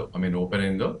ఓపెన్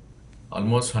అయిందో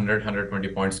ఆల్మోస్ట్ 100-120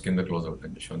 points కింద క్లోజ్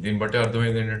అవుతుంది విషయం. దీన్ని బట్టి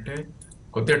అర్థమైంది ఏంటంటే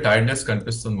కొద్దిగా టైర్డ్నెస్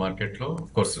కనిపిస్తుంది మార్కెట్ లో.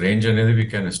 ఆఫ్ కోర్స్ రేంజ్ అనేది we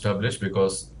can establish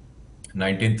because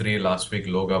 19,3 last week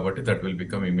లో కాబట్టి that will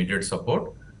become immediate support.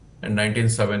 And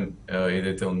 19,7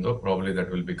 ఏదైతే ఉందో probably that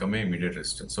will become a immediate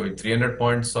resistance. So ఈ 300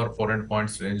 points ఆర్ 400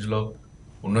 points రేంజ్ లో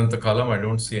ఉన్నంత కాలం I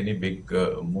don't see any big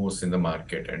moves in the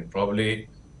market. And probably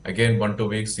again 1-2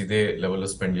 weeks ఇదే లెవెల్లో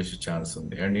spend చేసే chance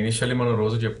ఉంది. And initially మనం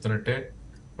రోజు చెప్తున్నట్టే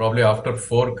probably after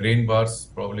 4 green bars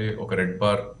probably ఒక రెడ్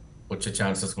బార్ వచ్చే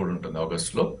ఛాన్సెస్ కూడా ఉంటుంది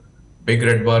ఆగస్ట్ లో. Big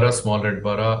red Bara, small red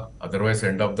Bara, otherwise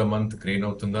end of the month green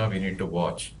అవుతుందా, we need to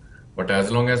watch. But as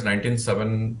long as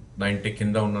 19,790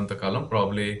 కింద ఉన్నంత కాలం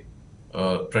ప్రాబ్లీ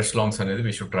ఫ్రెష్ లాంగ్స్ అనేది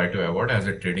we should try to avoid as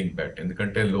a trading bat.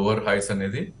 ఎందుకంటే lower highs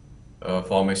అనేది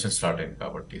formation start అయింది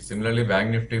కాబట్టి. Similarly bank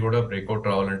Nifty కూడా breakout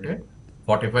రావాలంటే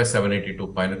 45,782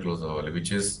 పైన క్లోజ్ అవ్వాలి,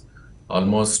 which is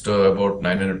almost about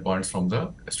 900 points from the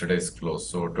yesterday's close.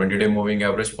 So 20-day moving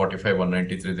average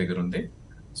 45,193 దగ్గర ఉంది.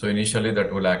 So initially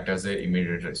that will act as a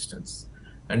immediate resistance.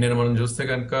 And నేను మనం చూస్తే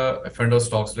కనుక F&O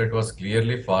స్టాక్స్ లో it was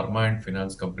clearly pharma and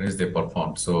finance companies they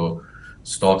perform. So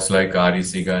stocks like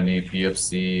REC కానీ,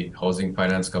 PFC, housing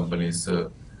finance companies,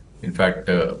 in fact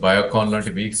Biocon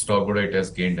లాంటి week stock కూడా it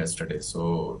has gained yesterday. So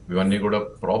ఇవన్నీ కూడా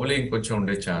ప్రాబ్లీ ఇంకొంచెం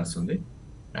ఉండే ఛాన్స్ ఉంది.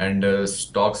 అండ్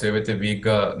స్టాక్స్ ఏవైతే వీక్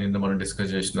గా నిన్న మనం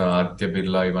డిస్కస్ చేసిన ఆదిత్య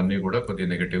బిర్లా ఇవన్నీ కూడా కొద్దిగా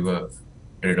నెగటివ్ గా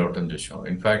ట్రేడ్ అవుట్ అని చూసాం.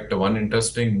 ఇన్ఫాక్ట్ వన్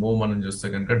ఇంట్రెస్టింగ్ మూవ్ మనం చూస్తే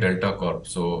కనుక delta Corp.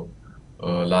 So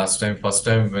last time first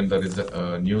time when the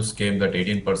news came that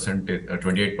 18%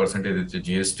 28% ఏదైతే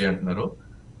జిఎస్టీ అంటున్నారో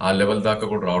ఆ లెవెల్ దాకా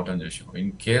కూడా రావటం చూసాం.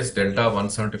 ఇన్ కేస్ డెల్టా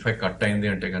 175 కట్ అయింది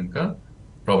అంటే కనుక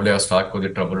ప్రాబ్లీ ఆ స్టాక్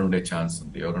కొద్దిగా ట్రబుల్ ఉండే ఛాన్స్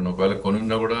ఉంది. ఎవరైనా ఒకవేళ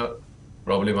కొనున్నా కూడా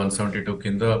ప్రాబ్లీ 172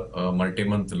 కింద మల్టీ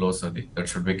మంత్ లోస్ అది that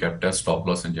should be kept as stop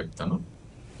loss అని చెప్తాను.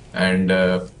 అండ్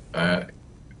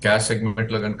క్యాష్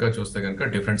సెగ్మెంట్ లో కనుక చూస్తే కనుక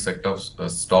డిఫరెంట్ సెక్టార్స్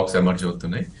స్టాక్స్ ఎమర్జ్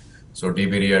అవుతున్నాయి. So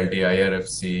dB reality,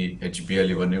 IRFC, HBL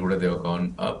ఇవన్నీ కూడా Dev gone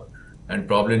up. And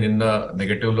probably నిన్న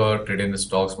నెగటివ్ లో ట్రేడ్ అయిన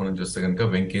స్టాక్స్ మనం చూస్తే కనుక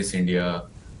Venky's India,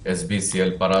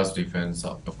 ఎస్బిసిఎల్, Paras defence,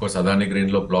 of course Adani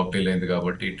green లో బ్లాక్ డీల్ అయింది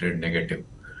కాబట్టి trade negative.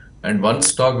 And one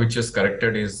stock which is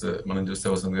corrected is మనం చూస్తే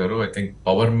వసంత్ గారు, I think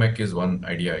power mech is one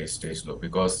idea ఈ స్టేజ్ లో.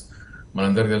 బికాస్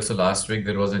మనందరికి తెలుసు last week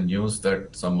there was a news that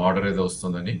some order ఏదో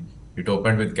వస్తుందని. It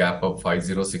open with gap of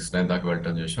 5069 దాకా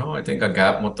వెళ్ళటం చూసాం. ఐ థింక్ ఆ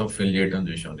గ్యాప్ మొత్తం ఫిల్ చేయడం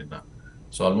చూసాం నిన్న.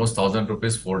 సో ఆల్మోస్ట్ 1000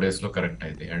 రూపీస్ 4 days లో కరెక్ట్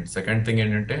అయింది. అండ్ సెకండ్ థింగ్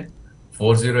ఏంటంటే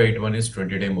 4081 is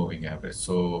 20-day moving average.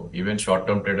 So even short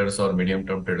term traders are medium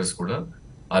term traders కూడా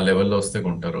ఆ లెవెల్లో వస్తే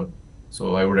కొంటారు. So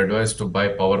I would advise to buy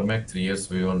power Mac 3 years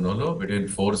వివోలో between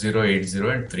 4080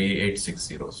 and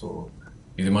 3860. So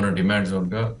ఇది మనం డిమాండ్ జోన్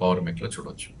గా పవర్ మ్యాక్ లో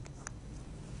చూడొచ్చు.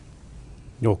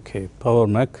 Okay,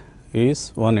 power Mac is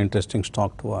one interesting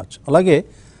stock to watch. అలాగే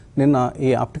నిన్న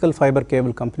ఈ ఆప్టికల్ ఫైబర్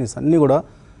కేబుల్ కంపెనీస్ అన్నీ కూడా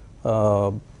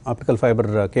ఆప్టికల్ ఫైబర్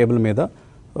కేబుల్ మీద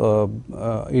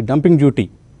ఈ డంపింగ్ డ్యూటీ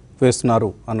వేస్తున్నారు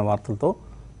అన్న వార్తలతో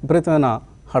విపరీతమైన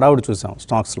హడావుడి చూసాం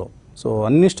స్టాక్స్లో. సో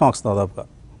అన్ని స్టాక్స్ దాదాపుగా,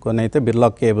 కొన్ని అయితే బిర్లా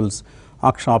కేబుల్స్,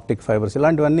 అక్ష ఆప్టిక్ ఫైబర్స్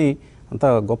ఇలాంటివన్నీ అంత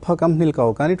గొప్ప కంపెనీలు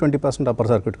కావు, కానీ 20% అప్పర్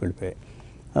సర్క్యూట్కి వెళ్ళిపోయాయి.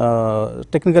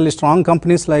 Technically strong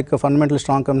companies like fundamental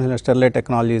strong companies like Sterlite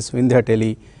Technologies, Vindhya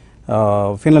tele,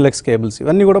 Finolex cables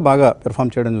ఇవన్నీ కూడా బాగా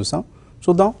పెర్ఫామ్ చేయడం చూసాం.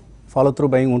 చూద్దాం ఫాలో త్రూ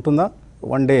బయింగ్ ఉంటుందా,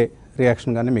 వన్ డే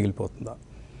రియాక్షన్గానే మిగిలిపోతుందా.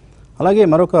 అలాగే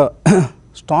మరొక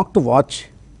స్టాక్ టు వాచ్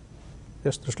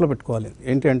జస్ట్ దృష్టిలో పెట్టుకోవాలి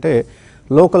ఏంటి అంటే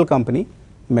లోకల్ కంపెనీ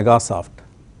మెగాసాఫ్ట్.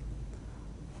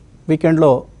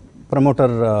 వీకెండ్లో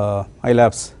ప్రమోటర్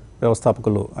ఐలాబ్స్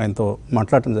వ్యవస్థాపకులు ఆయనతో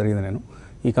మాట్లాడటం జరిగింది నేను.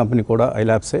 ఈ కంపెనీ కూడా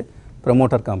ఐలాబ్సే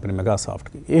ప్రమోటర్ కంపెనీ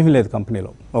మెగాసాఫ్ట్కి. ఏమీ లేదు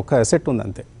కంపెనీలో, ఒక అసెట్ ఉంది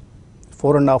అంతే.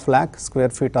 4.5 lakh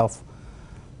square feet of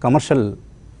commercial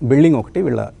building ఒకటి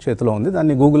వీళ్ళ చేతిలో ఉంది.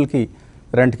 దాన్ని గూగుల్కి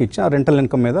రెంట్కి ఇచ్చి ఆ రెంటల్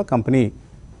ఇన్కమ్ మీద కంపెనీ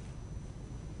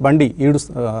బండి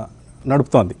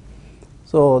నడుపుతోంది.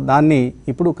 సో దాన్ని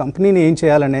ఇప్పుడు కంపెనీని ఏం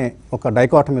చేయాలనే ఒక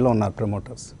డైకాటమీలో ఉన్నారు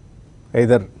ప్రమోటర్స్.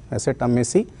 ఐదర్ అసెట్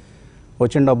అమ్మేసి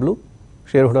వచ్చిన డబ్బులు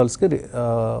షేర్ హోల్డర్స్కి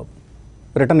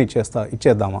రిటర్న్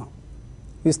ఇచ్చేద్దామా,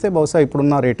 ఇస్తే బహుశా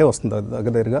ఇప్పుడున్న రేటే వస్తుంది,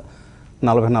 దగ్గరగా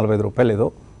 40-45 రూపాయలు ఏదో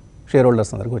షేర్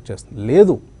హోల్డర్స్ అందరికి వచ్చేస్తుంది.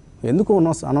 లేదు, ఎందుకు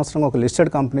అనవసరంగా ఒక లిస్టెడ్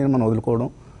కంపెనీని మనం వదులుకోవడం,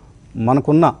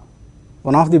 మనకున్న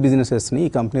వన్ ఆఫ్ ది బిజినెసెస్ని ఈ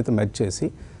కంపెనీతో మెర్జ్ చేసి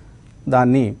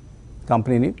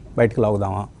కంపెనీని బయటకు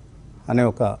లాగుదామా అనే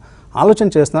ఒక ఆలోచన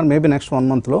చేస్తున్నారు. మేబీ నెక్స్ట్ 1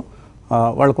 monthలో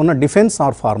వాళ్ళకున్న డిఫెన్స్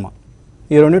ఆర్ ఫార్మా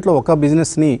ఈ రెండింటిలో ఒక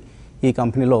బిజినెస్ని ఈ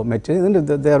కంపెనీలో మెర్జ్ చేసి,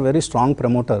 they are very strong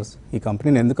promoters. ఈ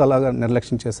కంపెనీని ఎందుకు అలాగా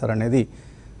నిర్లక్ష్యం చేశారనేది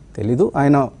తెలీదు.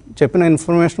 ఆయన చెప్పిన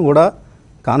ఇన్ఫర్మేషన్ కూడా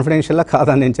కాన్ఫిడెన్షియల్గా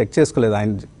కాదని నేను చెక్ చేసుకోలేదు.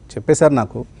 ఆయన చెప్పేశారు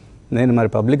నాకు, నేను మరి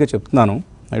పబ్లిక్గా చెప్తున్నాను,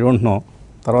 ఐ డోంట్ నో,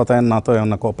 తర్వాత ఆయన నాతో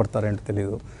ఏమన్నా కోపడతారేంటో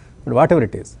తెలియదు. But what ever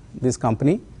it is, this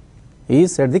company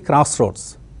is at the cross roads.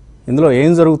 ఇందులో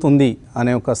ఏం జరుగుతుంది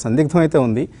అనే ఒక సందిగ్ధం అయితే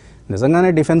ఉంది. నిజంగానే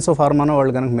డిఫెన్స్ ఫార్మానో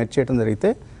వాళ్ళు కనుక మెర్జ్ చేయడం జరిగితే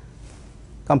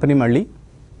కంపెనీ మళ్ళీ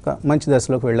మంచి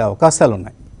దశలోకి వెళ్ళే అవకాశాలు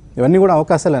ఉన్నాయి. ఇవన్నీ కూడా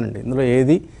అవకాశాలేనండి, ఇందులో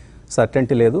ఏది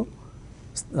సర్టెంటీ లేదు.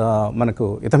 మనకు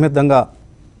ఇతమిద్దంగా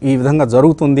ఈ విధంగా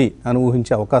జరుగుతుంది అని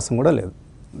ఊహించే అవకాశం కూడా లేదు.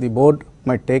 The board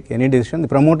might take any decision, the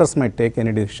promoters might take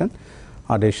any decision.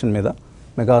 ఆ డెసిషన్ మీద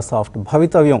మెగాసాఫ్ట్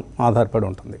భవితవ్యం ఆధారపడి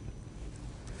ఉంటుంది.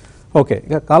 ఓకే,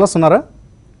 ఇక కాలర్స్ ఉన్నారా?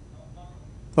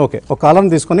 ఓకే, ఒక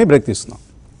కాలర్ని తీసుకొని బ్రేక్ తీస్తున్నాం.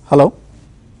 హలో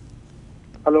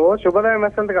హలో, శుభోదయం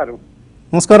వసంత్ గారు.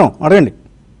 నమస్కారం, అడగండి.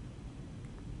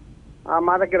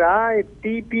 మా దగ్గర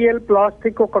టీపీఎల్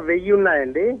ప్లాస్టిక్ ఒక 1000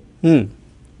 ఉన్నాయండి.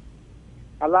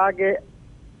 అలాగే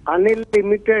అనిల్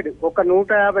లిమిటెడ్ ఒక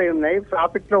 150 ఉన్నాయి.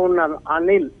 ప్రాఫిట్ లో ఉన్నాను.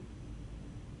 అనిల్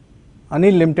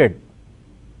లిమిటెడ్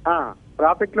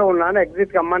ప్రాఫిట్ లో ఉన్నాను.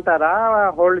 ఎగ్జిట్ కమ్మంటారా,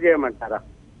 హోల్డ్ చేయమంటారా?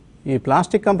 ఈ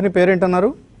plastic company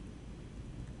పేరేంటన్నారు?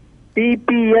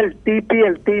 TPL. Tea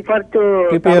for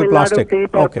TPL plastic. Tea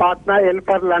for Patna, L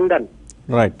for London.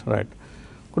 Right.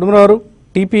 Kutumbarao,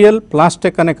 TPL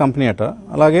plastic అనే కంపెనీ అట,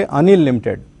 అలాగే Anil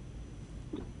limited.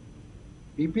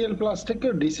 EPL plastic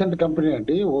decent company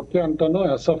అండి, ఓకే అంటాను.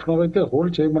 యాజ్ ఆఫ్ నో అయితే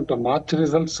హోల్డ్ చేయమంటాం. మార్చ్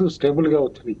రిజల్ట్స్ స్టేబుల్ గా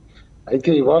వచ్చినాయి.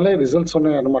 అయితే ఇవాళే రిజల్ట్స్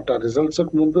ఉన్నాయి అనమాట. రిజల్ట్స్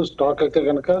కు ముందు స్టాక్ అయితే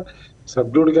కనుక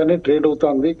సబ్డ్యూడ్ గానే ట్రేడ్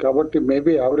అవుతుంది, కాబట్టి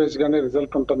మేబీ యావరేజ్ గానే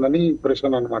రిజల్ట్ ఉంటుందని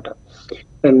ఇంప్రెషన్ అనమాట.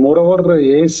 And more over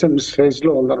ASM stage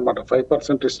లో ఉందన్నమాట.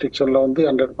 5% రిస్ట్రిక్షన్ లో ఉంది,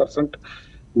 100%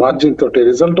 మార్జిన్ తోటి.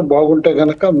 రిజల్ట్ బాగుంటే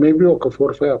గనక మేబీ ఒక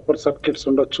 4-5 అప్పర్ సర్కిట్స్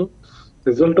ఉండొచ్చు.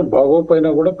 రిజల్ట్ బాగోపోయినా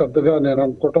కూడా పెద్దగా నేను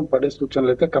అనుకోవటం పడే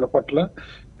సూచనలు అయితే కనపట్ల.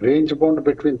 రేంజ్ బౌండ్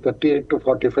బిట్వీన్ 38 to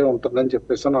 45 ఉంటుందని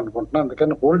చెప్పేసి అని అనుకుంటున్నాను.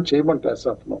 అందుకని హోల్డ్ చేయమంటే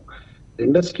సార్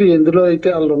ఇండస్ట్రీ ఎందులో అయితే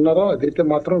వాళ్ళు ఉన్నారో అదైతే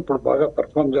మాత్రం ఇప్పుడు బాగా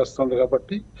పెర్ఫార్మ్ చేస్తుంది,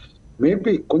 కాబట్టి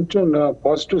మేబీ కొంచెం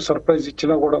పాజిటివ్ సర్ప్రైజ్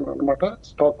ఇచ్చినా కూడా అనమాట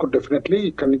స్టాక్ డెఫినెట్లీ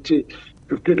ఇక్కడ నుంచి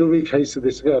 52 వీక్ హైస్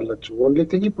దిశగా వెళ్ళొచ్చు. ఓన్లీ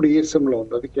థింగ్ ఇప్పుడు ఈఎస్ఎం లో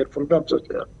ఉంది, అది కేర్ఫుల్ గా అబ్జర్వ్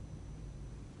చేయాలి.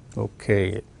 ఓకే,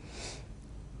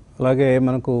 అలాగే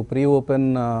మనకు ప్రీ ఓపెన్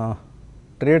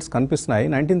ట్రేడ్స్ కనిపిస్తున్నాయి.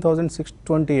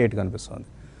 19,628 కనిపిస్తుంది.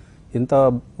 ఇంత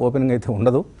ఓపెనింగ్ అయితే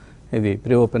ఉండదు, ఇది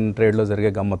ప్రీ ఓపెన్ ట్రేడ్లో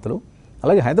జరిగే గమ్మత్తులు.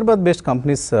 అలాగే హైదరాబాద్ బేస్డ్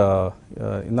కంపెనీస్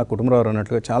ఇందా కుటుంబరావు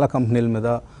అన్నట్లుగా చాలా కంపెనీల మీద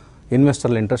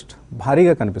ఇన్వెస్టర్ల ఇంట్రెస్ట్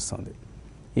భారీగా కనిపిస్తుంది.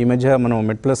 ఈ మధ్య మనం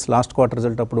మెడ్ ప్లస్ లాస్ట్ క్వార్టర్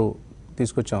రిజల్ట్ అప్పుడు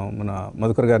తీసుకొచ్చాం మన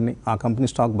మధుకర్ గారిని. ఆ కంపెనీ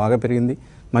స్టాక్ బాగా పెరిగింది,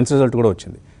 మంచి రిజల్ట్ కూడా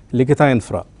వచ్చింది. లిఖితా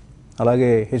ఇన్ఫ్రా,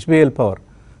 అలాగే హెచ్బిఎల్ పవర్,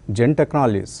 జెన్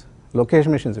టెక్నాలజీస్,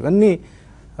 లొకేషన్ మెషిన్స్, ఇవన్నీ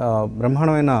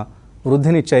బ్రహ్మాండమైన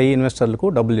వృద్ధినిచ్చాయి, ఇన్వెస్టర్లకు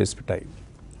డబ్బులు చేసి పెట్టాయి.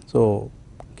 So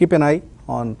keep N I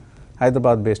on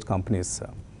Hyderabad based companies.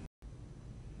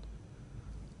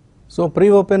 So pre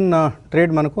open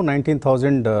trade మనకు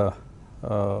 19,000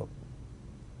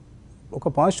 ఒక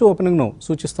పాజిటివ్ ఓపెనింగ్ను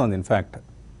సూచిస్తోంది. ఇన్ఫ్యాక్ట్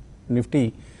నిఫ్టీ,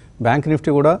 బ్యాంక్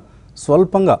నిఫ్టీ కూడా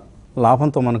స్వల్పంగా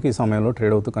లాభంతో మనకు ఈ సమయంలో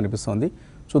ట్రేడ్ అవుతూ కనిపిస్తోంది.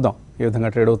 చూద్దాం ఏ విధంగా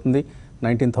ట్రేడ్ అవుతుంది.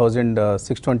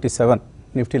 19,627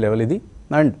 నిఫ్టీ లెవెల్ ఇది.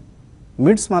 అండ్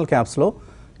మిడ్ స్మాల్ క్యాప్స్లో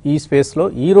ఈ స్పేస్లో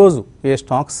ఈరోజు ఏ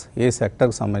స్టాక్స్, ఏ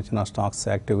సెక్టర్కి సంబంధించిన స్టాక్స్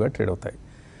యాక్టివ్గా ట్రేడ్ అవుతాయి.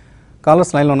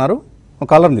 కాలర్స్ లైన్లో ఉన్నారు, ఒక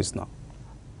కాలర్ని తీస్తున్నాం.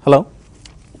 Hello,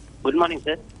 good morning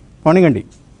sir. Morning అండి.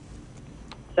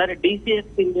 సార్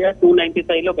డిసిఎస్ ఇండియా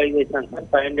 295 లో బై చేశాను sir,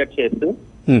 500 shares.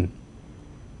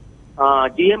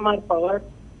 GMR power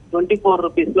 24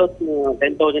 rupees లో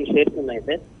 10,000 షేర్స్ ఉన్నాయి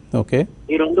సార్. ఓకే,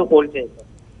 ఈ రెండు హోల్డ్ చేశారు.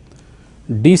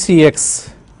 DCX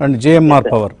and GMR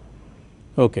power.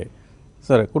 Okay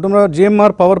సరే, కుటుంబరావు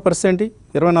జిఎంఆర్ పవర్ పర్సెంట్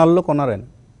 24లో కొన్నారాయన?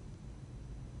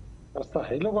 కాస్త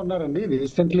హైలో కొన్నారండి.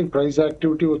 రీసెంట్లీ ప్రైస్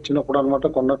యాక్టివిటీ వచ్చినప్పుడు అనమాట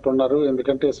కొన్నట్టున్నారు.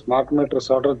 ఎందుకంటే స్మార్ట్ మీటర్స్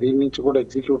ఆర్డర్ దీని నుంచి కూడా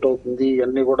ఎగ్జిక్యూట్ అవుతుంది,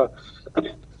 ఇవన్నీ కూడా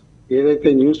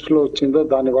ఏదైతే న్యూస్ లో వచ్చిందో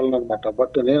దాని వలన అనమాట.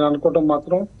 బట్ నేను అనుకోవడం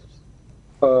మాత్రం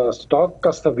స్టాక్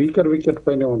కాస్త వీకర్ వికెట్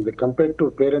పైనే ఉంది compare to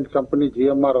parent company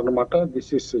GMR అనమాట.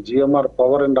 This is GMR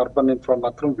power and urban infra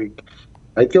మాత్రం వీక్.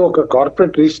 అయితే ఒక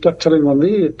కార్పొరేట్ రీస్ట్రక్చరింగ్ ఉంది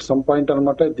ఎట్ సమ్ పాయింట్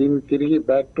అనమాట. దీన్ని తిరిగి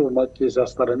బ్యాక్ టు మర్జ్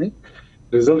చేసేస్తారని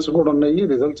రిజల్ట్స్ కూడా ఉన్నాయి.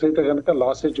 రిజల్ట్స్ అయితే కనుక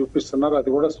లాసే చూపిస్తున్నారు, అది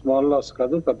కూడా స్మాల్ లాస్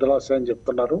కాదు, పెద్ద లాసే అని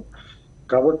చెప్తున్నారు.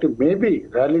 కాబట్టి మేబీ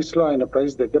ర్యాలీస్ లో ఆయన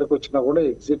ప్రైస్ దగ్గరకు వచ్చినా కూడా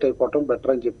ఎగ్జిట్ అయిపోవటం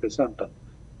బెటర్ అని చెప్పేసి అంటారు.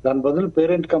 దాని బదులు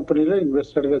పేరెంట్ కంపెనీలో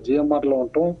ఇన్వెస్టెడ్ గా జిఎంఆర్ లో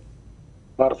ఉండటం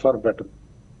far better.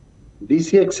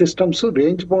 DCX systems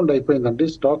range bound అయిపోయిందండి.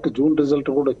 స్టాక్ జూన్ రిజల్ట్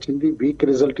కూడా వచ్చింది, వీక్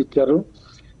రిజల్ట్ ఇచ్చారు.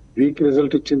 వీక్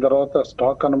రిజల్ట్ ఇచ్చిన తర్వాత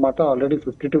స్టాక్ అనమాట ఆల్రెడీ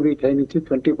 52 వీక్ హై నుంచి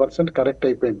 20% కరెక్ట్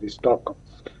అయిపోయింది స్టాక్.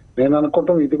 నేను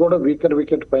అనుకుంటాం ఇది కూడా వీకర్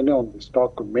వికెట్ పైనే ఉంది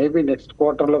స్టాక్. మేబీ నెక్స్ట్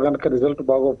క్వార్టర్ లో కనుక రిజల్ట్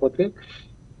బాగోకపోతే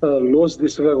లోస్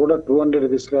దిశగా కూడా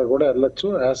 200 దిశగా కూడా వెళ్ళొచ్చు.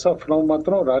 యాజ్ ఆఫ్ నౌ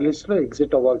మాత్రం ర్యాలీస్ లో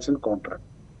ఎగ్జిట్ అవ్వాల్సిన కాంట్రాక్ట్.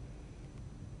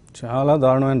 చాలా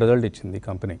దారుణమైన రిజల్ట్ ఇచ్చింది ఈ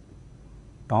కంపెనీ.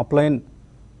 టాప్ లైన్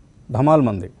ధమాల్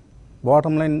మంది,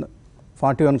 బాటమ్ లైన్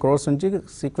 41 crores నుంచి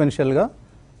సీక్వెన్షియల్గా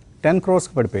 10 crores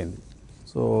పడిపోయింది.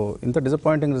 సో ఇంత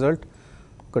డిసప్పాయింటింగ్ రిజల్ట్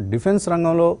ఒక డిఫెన్స్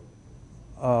రంగంలో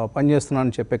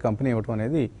పనిచేస్తున్నానని చెప్పే కంపెనీ ఇవ్వటం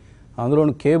అనేది,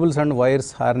 అందులోని కేబుల్స్ అండ్ వైర్స్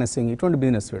హార్నెసింగ్ ఇటువంటి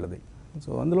బిజినెస్ వీళ్ళది. సో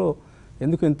అందులో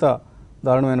ఎందుకు ఇంత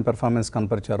దారుణమైన పెర్ఫార్మెన్స్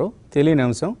కనపరిచారో తెలియని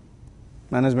అంశం.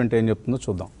 మేనేజ్మెంట్ ఏం చెప్తుందో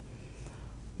చూద్దాం.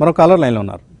 మరో కాలర్ లైన్లో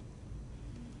ఉన్నారు.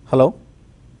 హలో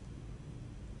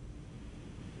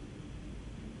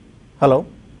హలో,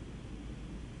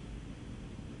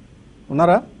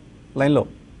 ఉన్నారా లైన్లో?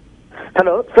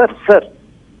 Hello sir.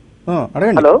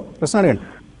 అడగండి. హలో, ప్రశ్న అడగండి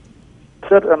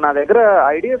సార్. నా దగ్గర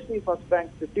ఐడిఎఫ్సి ఫస్ట్ బ్యాంక్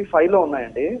 55 లో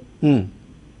ఉన్నాయండి.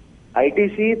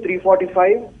 ITC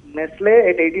 345, Nestle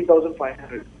at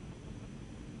 18,500.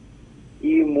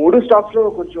 ఈ 3 స్టాక్స్ లో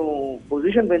కొంచెం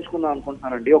పొజిషన్ పెంచుకుందాం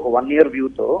అనుకుంటున్నానండి ఒక 1 year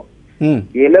వ్యూతో.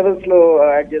 ఏ లెవెల్స్ లో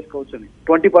యాడ్ చేసుకోవచ్చు అని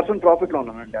 20% ప్రాఫిట్ లో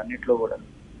ఉన్నానండి అన్నిట్లో కూడా.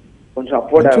 కొంచెం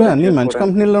అప్వర్డ్ అన్ని మంచి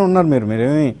కంపెనీల్లో ఉన్నారు మీరు.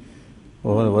 మీరేమి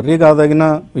వర్రీ కాదగిన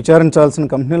విచారించాల్సిన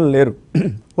కంపెనీలు లేరు.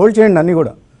 హోల్డ్ చేయండి అన్నీ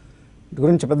కూడా. వీటి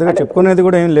గురించి పెద్దగా చెప్పుకునేది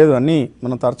కూడా ఏం లేదు. అన్నీ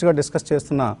మనం తరచుగా డిస్కస్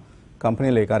చేస్తున్న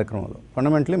కంపెనీలే ఈ కార్యక్రమంలో.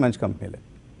 ఫండమెంటలీ మంచి కంపెనీలే.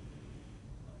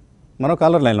 మరో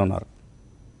కాలర్ లైన్లో ఉన్నారు.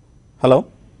 హలో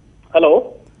హలో,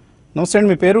 నమస్తే అండి,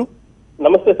 మీ పేరు?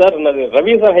 నమస్తే సార్. నాది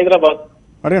రవి సార్, హైదరాబాద్.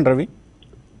 అడగండి రవి.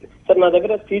 సార్ నా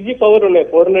దగ్గర CG పవర్ ఉన్నాయి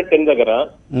 410 దగ్గర.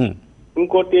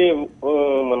 ఇంకోటి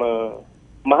మన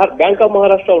బ్యాంక్ ఆఫ్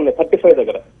మహారాష్ట్ర ఉన్నాయి 35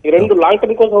 దగ్గర. ఈ రెండు లాంగ్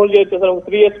టర్మ్ కోసం హోల్డ్ చేయొచ్చు సార్,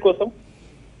 3 years కోసం.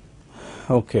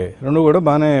 ఓకే, రెండు కూడా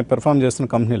బాగానే పెర్ఫామ్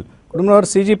చేస్తున్న కంపెనీలు. కుటుంబంలో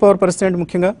వారు CG పవర్ పరిస్థితి ఏంటి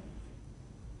ముఖ్యంగా?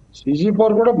 CG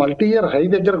పవర్ కూడా మల్టీ ఇయర్ హై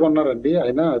దగ్గర కొన్నారండి.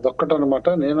 అయినా అదొక్కటి అనమాట.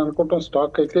 నేను అనుకుంటాం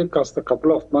స్టాక్ అయితే కాస్త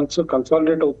కపుల్ ఆఫ్ మంత్స్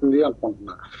కన్సాలిడేట్ అవుతుంది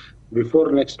అనుకుంటున్నా, బిఫోర్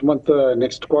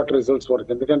నెక్స్ట్ క్వార్టర్ రిజల్ట్స్ వరకు.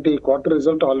 ఎందుకంటే ఈ క్వార్టర్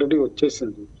రిజల్ట్ ఆల్రెడీ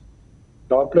వచ్చేసింది.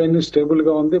 టాప్ లైన్ స్టేబుల్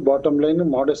గా ఉంది, బాటమ్ లైన్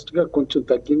మోడెస్ట్ గా కొంచెం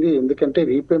తగ్గింది. ఎందుకంటే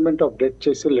రీపేమెంట్ ఆఫ్ డెట్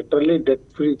చేసి లిటరల్లీ డెట్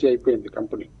ఫ్రీ అయిపోయింది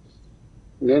కంపెనీ.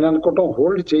 నేను అనుకుంటాం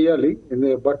హోల్డ్ చేయాలి,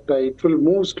 but it will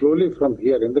move slowly from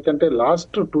here. ఎందుకంటే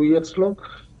లాస్ట్ 2 years లో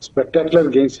స్పెక్టాక్యులర్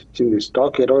గెయిన్స్ ఇచ్చింది.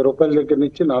 స్టాక్ 20 రూపాయల దగ్గర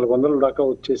నుంచి 400 దాకా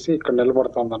వచ్చేసి ఇక్కడ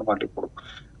నిలబడుతుంది అనమాట. ఇప్పుడు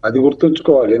అది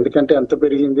గుర్తుంచుకోవాలి, ఎందుకంటే ఎంత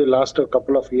పెరిగింది లాస్ట్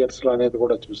కపుల్ ఆఫ్ ఇయర్స్ లో అనేది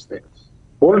కూడా చూస్తే.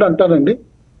 హోల్డ్ అంటానండి,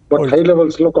 బట్ హై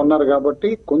లెవెల్స్ లో కొన్నారు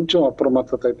కాబట్టి కొంచెం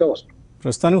అప్రమత్తత అయితే వస్తుంది.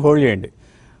 ప్రస్తుతానికి హోల్డ్ చేయండి.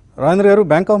 రాజేంద్ర గారు,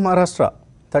 బ్యాంక్ ఆఫ్ మహారాష్ట్ర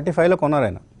 35లో కొన్నారు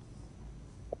ఆయన.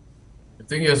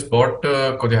 ఐ థింక్ యస్ బాట్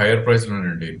కొద్ది hire price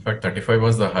లోనండి. In fact 35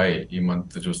 was the high ఈ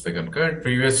మంత్ చూస్తే కనుక. అండ్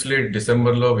ప్రీవియస్లీ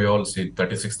డిసెంబర్ లో వి ఆల్ సీ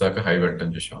 36 దాకా హై వెళ్ళటం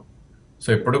చూసాం. సో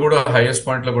ఇప్పుడు కూడా హైయెస్ట్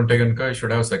పాయింట్ లో ఉంటే కనుక ఈ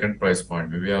should have second price point.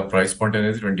 Maybe ఆ ప్రైస్ పాయింట్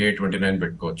అనేది 28-29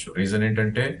 పెట్టుకోవచ్చు. రీజన్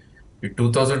ఏంటంటే ఈ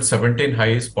 2017 హై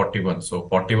ఇస్ 41. సో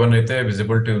 41 అయితే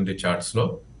విజిబిలిటీ ఉంది చార్ట్స్ లో,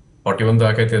 41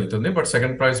 దాకా అయితే వెళ్తుంది. But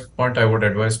second price point I would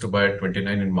advice to buy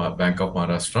 29 in bank of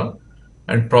Maharashtra.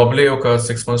 And probably ఒక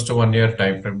 6 months to 1 year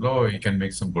time frame లో you can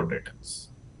make some good returns.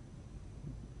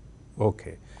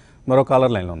 Okay, మరో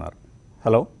caller లైన్లో ఉన్నారు.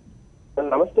 హలో,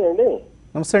 నమస్తే అండి.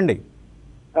 నమస్తే అండి.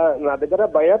 నా దగ్గర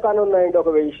బయోకాన్ ఉన్నాయండి,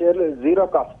 ఒక 1000 షేర్లు జీరో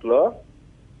కాస్ట్ లో.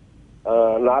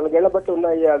 4 ఏళ్ల బట్టి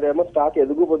ఉన్నాయి. అదేమో స్టాక్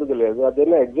ఎదుగు పొదుగు లేదు.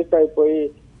 అదేమో ఎగ్జిట్ అయిపోయి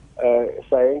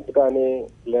సైంట్ కానీ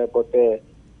లేకపోతే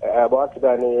అబాట్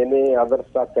కానీ ఎనీ అదర్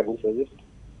స్టాక్ కానీ సజెస్ట్.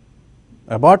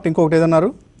 అబాట్ ఇంకొకటి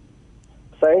ఏదన్నారు?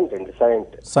 సైంట్ అండి,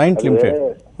 సైంట్ లిమిటెడ్.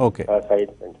 ఓకే,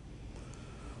 సైంట్ అండి.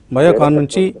 బయోకాన్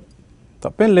నుంచి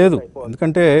తప్పేం లేదు,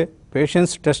 ఎందుకంటే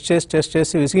పేషెన్స్ టెస్ట్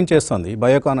చేసి విసిగించేస్తుంది ఈ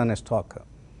బయోకాన్ అనే స్టాక్.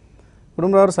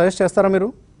 కుటుంబరావు సజెస్ట్ చేస్తారా మీరు?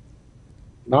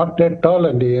 నాట్ ఎట్ ఆల్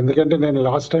అండి, ఎందుకంటే నేను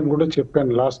లాస్ట్ టైం కూడా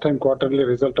చెప్పాను, లాస్ట్ టైం క్వార్టర్లీ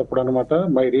రిజల్ట్ అప్పుడు అనమాట.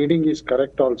 My reading is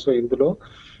correct also. ఇందులో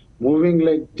moving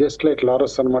like just like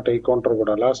Laurus అనమాట. ఈ కౌంటర్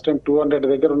కూడా లాస్ట్ టైం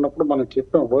 200 దగ్గర ఉన్నప్పుడు మనం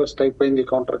చెప్పాం వర్స్ట్ అయిపోయింది ఈ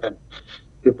కౌంటర్. కానీ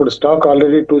ఇప్పుడు స్టాక్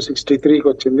ఆల్రెడీ 263కి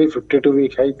వచ్చింది. 52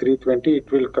 week high 320. It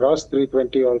will cross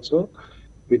 320 also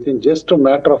with in just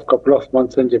matter of couple of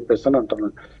months అని చెప్పేసి అని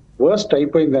అంటున్నాను. వర్స్ట్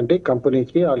అయిపోయిందండి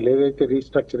కంపెనీకి. వాళ్ళు ఏదైతే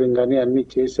రీస్ట్రక్చరింగ్ కానీ అన్ని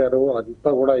చేశారో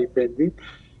అదంతా కూడా అయిపోయింది.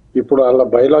 ఇప్పుడు వాళ్ళ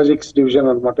బయోలాజిక్స్ డివిజన్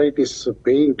అనమాట, it is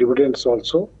paying dividends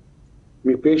also.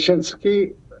 Me patients కి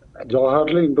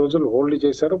జవహర్లో ఇన్ని రోజులు హోల్డ్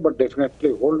చేశారు, but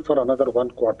definitely hold for another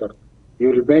 1 quarter. You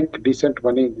will make decent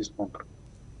money in this counter.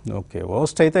 Okay,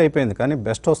 worst అయితే అయిపోయింది, కానీ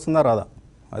బెస్ట్ వస్తుందా రాదా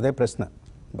అదే ప్రశ్న.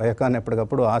 బయోకాన్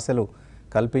ఎప్పటికప్పుడు ఆశలు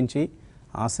కల్పించి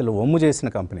ఆశలు ఒమ్ము చేసిన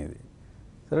కంపెనీ ఇది.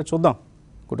 సరే చూద్దాం,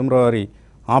 కుటుంబరావు వారి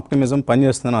ఆప్టిమిజం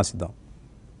పనిచేస్తుందని ఆశిద్దాం.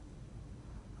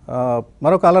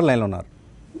 మరో కాలర్ లైన్లో ఉన్నారు.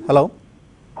 హలో.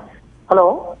 హలో,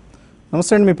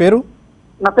 నమస్తే అండి, మీ పేరు?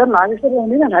 నా పేరు నాగేశ్వరరావు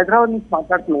అండి. నేను హైదరాబాద్ నుంచి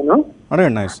మాట్లాడుతున్నాను.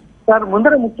 అడగండి. నైస్ సార్,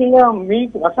 ముందర ముఖ్యంగా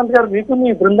మీకు వసంత్ గారు, మీకు మీ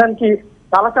బృందానికి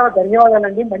చాలా చాలా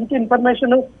ధన్యవాదాలండి. మంచి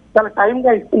ఇన్ఫర్మేషన్ చాలా టైం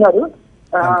గా ఇస్తున్నారు.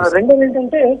 రెండోది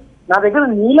ఏంటంటే, నా దగ్గర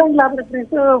న్యూలాండ్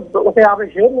ల్యాబొరేటరీస్ ఒక 50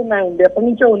 షేర్లు ఉన్నాయండి, ఎప్పటి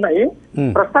నుంచో ఉన్నాయి.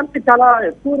 ప్రస్తుతానికి చాలా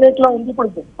ఎక్కువ రేట్ లో ఉంది.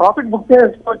 ఇప్పుడు ప్రాఫిట్ బుక్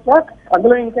చేసుకోవచ్చా,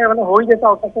 అందులో ఇంకా ఏమైనా హోల్డ్ చేసే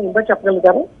అవకాశం ఉందో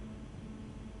చెప్పగలుగుతారు?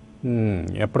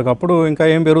 ఎప్పటికప్పుడు ఇంకా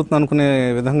ఏం పెరుగుతుంది అనుకునే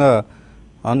విధంగా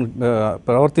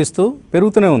ప్రవర్తిస్తూ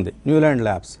పెరుగుతూనే ఉంది న్యూలాండ్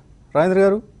ల్యాబ్స్. రాజేంద్ర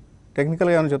గారు,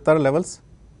 టెక్నికల్గా ఏమైనా చెప్తారా లెవెల్స్?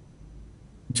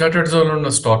 చార్టెడ్ జోన్ లో ఉన్న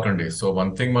స్టాక్ అండి. సో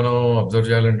వన్ థింగ్ మనం అబ్జర్వ్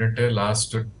చేయాలంటే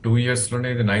లాస్ట్ 2 years లోనే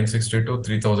ఇది 960 to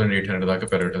 3800 దాకా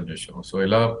పెరగటం చూసాం. సో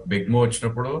ఇలా బిగ్ మూవ్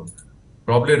వచ్చినప్పుడు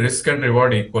probably risk and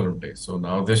reward equal ఉంటాయి. సో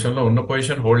నా ఉద్దేశంలో ఉన్న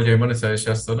పొజిషన్ హోల్డ్ చేయమని సజెస్ట్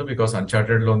చేస్తాను, బికాస్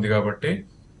అన్చార్టెడ్ లో ఉంది కాబట్టి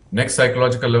నెక్స్ట్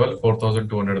సైకలాజికల్ లెవెల్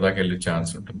 4200 దాకా వెళ్ళే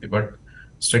ఛాన్స్ ఉంటుంది. బట్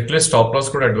స్ట్రిక్ట్లీ స్టాప్ లాస్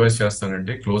కూడా అడ్వైస్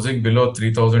చేస్తానండి. క్లోజింగ్ బిలో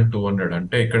 3200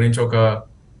 అంటే ఇక్కడ నుంచి ఒక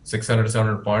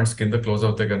 600-700 పాయింట్స్ కింద క్లోజ్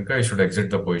అవుతే కనుక I should exit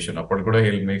the position. అప్పుడు కూడా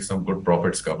heal make some good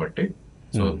profits కాబట్టి.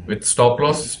 So with stop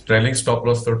loss, trailing stop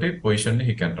loss తోటి పొజిషన్ ని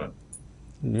he can run.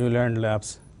 Newland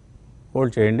labs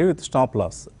hold చేయండి with stop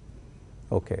loss.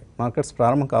 Okay, markets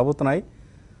ప్రారంభం కాబోతున్నాయి.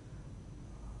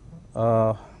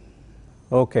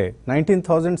 ఓకే,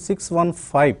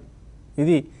 19,615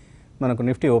 ఇది మనకు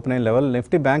నిఫ్టీ ఓపెన్ అయిన లెవెల్.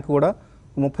 నిఫ్టీ బ్యాంక్ కూడా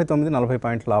 39-40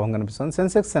 పాయింట్ల లాభం కనిపిస్తుంది.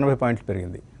 సెన్సెక్స్ 80 పాయింట్లు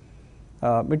పెరిగింది.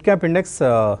 Mid cap index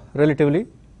relatively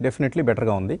definitely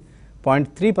బెటర్గా ఉంది,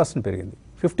 0.3% పెరిగింది.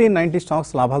 1590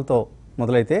 స్టాక్స్ లాభాలతో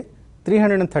మొదలైతే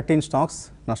 313 స్టాక్స్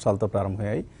నష్టాలతో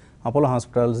ప్రారంభమయ్యాయి. Apollo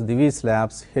hospitals, Divi's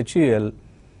labs, HUL,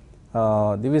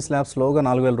 Divi's labs లోగా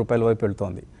 4,000 రూపాయల వైపు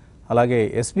వెళ్తోంది. అలాగే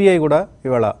ఎస్బీఐ కూడా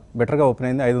ఇవాళ బెటర్గా ఓపెన్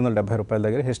అయింది, 570 రూపాయల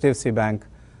దగ్గర. హెచ్డిఎఫ్సి బ్యాంక్,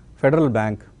 ఫెడరల్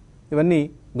బ్యాంక్, ఇవన్నీ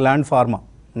గ్లాండ్ ఫార్మా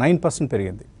 9%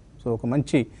 పెరిగింది. సో ఒక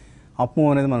మంచి అప్ మూవ్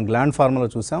అనేది మనం గ్లాండ్ ఫార్మాలో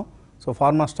చూసాం. సో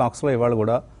ఫార్మా స్టాక్స్లో ఇవాళ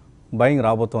కూడా బయింగ్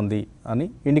రాబోతోంది అని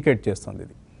ఇండికేట్ చేస్తుంది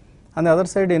ఇది. అండ్ అదర్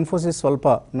సైడ్ ఇన్ఫోసిస్ స్వల్ప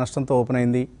నష్టంతో ఓపెన్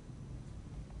అయింది.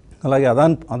 అలాగే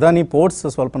అదానీ పోర్ట్స్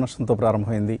స్వల్ప నష్టంతో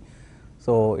ప్రారంభమైంది.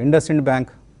 సో ఇండస్ ఇండ్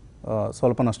బ్యాంక్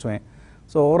స్వల్ప నష్టమే.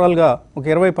 సో ఓవరాల్గా ఒక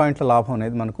 20 పాయింట్ల లాభం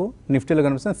అనేది మనకు నిఫ్టీలో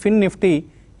కనిపిస్తుంది. ఫిన్ నిఫ్టీ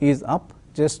ఈజ్ అప్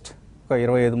జస్ట్ ఒక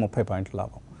 25-30 పాయింట్ల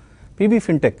లాభం. పీబీ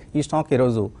ఫిన్టెక్ ఈ స్టాక్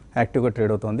ఈరోజు యాక్టివ్గా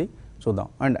ట్రేడ్ అవుతోంది, చూద్దాం.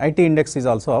 And IT index is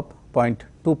also up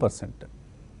 0.2%.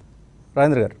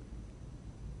 Rajendra గారు,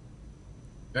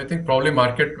 I think probably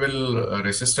market will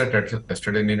resist at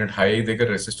yesterday needed high దగ్గర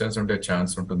రెసిస్టెన్స్ ఉంటే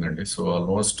ఛాన్స్ ఉంటుందండి. సో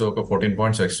ఆల్మోస్ట్ ఒక 14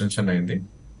 పాయింట్స్ ఎక్స్టెన్షన్ అయింది.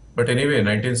 బట్ ఎనీవే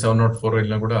 19,704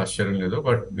 వెళ్ళినా కూడా ఆశ్చర్యం లేదు.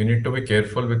 But we need to be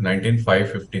careful with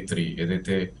 19,553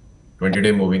 ఏదైతే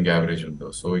 20-day మూవింగ్ యావరేజ్ ఉందో.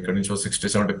 సో ఇక్కడ నుంచి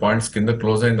 60-70 పాయింట్స్ కింద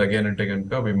క్లోజ్ అయింది అగైన్ అంటే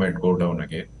కనుక we might go down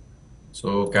again. So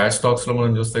cash stocks లో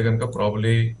మనం చూస్తే కనుక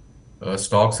ప్రాబ్లీ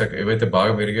స్టాక్స్ ఏవైతే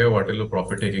బాగా పెరిగాయో వాటిల్లో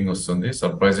ప్రాఫిట్ టేకింగ్ వస్తుంది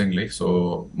సర్ప్రైజింగ్లీ. సో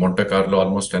మొంటే కార్లో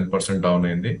ఆల్మోస్ట్ 10% డౌన్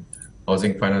అయింది.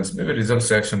 హౌసింగ్ ఫైనాన్స్ మీద రిజల్ట్స్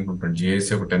రియాక్షన్ ఉంటుంది.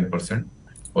 జిఐసి ఒక 10%,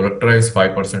 Olectra is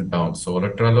 5% down. So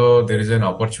ఒలెక్ట్రాలో there is an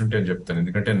opportunity అని చెప్తాను,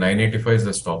 ఎందుకంటే 985 is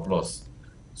the stop loss.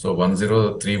 So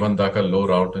 1031 దాకా లో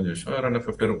రావటం చూసాం. Around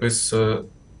 50 rupees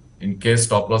in case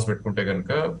stop loss పెట్టుకుంటే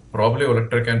కనుక probably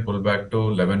Olectra can pull back to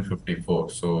 1154.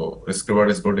 So risk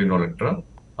reward is good in Olectra.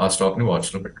 ఆ స్టాక్ ని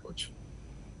వాచ్ లో పెట్టుకోవచ్చు.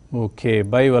 Okay,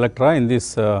 by Olectra in this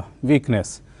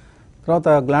weakness. తర్వాత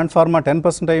గ్లాండ్ ఫార్మా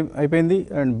 10% అయిపోయింది.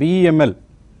 అండ్ బీఈఎంఎల్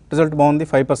రిజల్ట్ బాగుంది,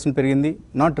 5% పెరిగింది.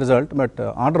 నాట్ రిజల్ట్ బట్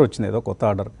ఆర్డర్ వచ్చింది, ఏదో కొత్త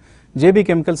ఆర్డర్. జేబీ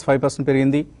కెమికల్స్ 5%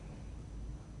 పెరిగింది.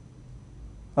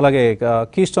 అలాగే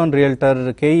keystone realtor,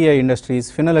 KEI industries,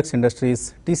 Finolex industries,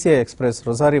 TCI express,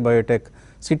 రొసారీ Biotech,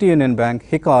 city union bank,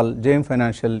 Hikal, JM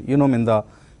financial, యూనోమిందా,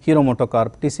 hero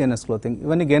MotoCorp, TCNS clothing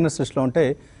ఇవన్నీ గెయినర్స్ లిస్ట్లో ఉంటే,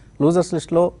 లూజర్స్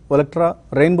లిస్ట్లో Olectra,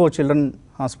 rainbow children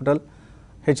hospital,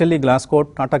 HLE Glascoat,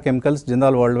 Tata chemicals,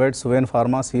 Jindal world wide, Suven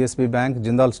pharma, CSB bank,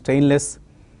 Jindal stainless,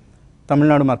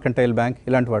 Tamil Nadu mercantile bank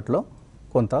ఇలాంటి వాటిలో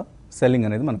కొంత selling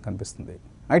అనేది మనకు కనిపిస్తుంది.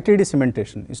 ఐటీడీ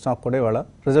సిమెంటేషన్ ఈ స్టాక్ కూడా ఇవాళ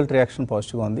రిజల్ట్ రియాక్షన్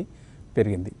పాజిటివ్గా ఉంది,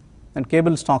 పెరిగింది. అండ్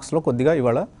కేబుల్ స్టాక్స్లో కొద్దిగా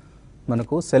ఇవాళ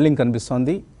మనకు సెల్లింగ్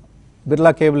కనిపిస్తోంది.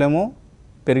 బిర్లా కేబుల్ ఏమో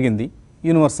పెరిగింది,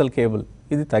 యూనివర్సల్ కేబుల్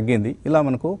ఇది తగ్గింది. ఇలా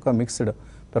మనకు ఒక mixed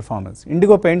performance.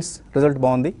 IndiGo paints result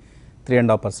బాగుంది,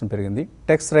 3.5% పెరిగింది.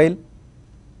 Tax rail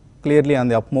clearly on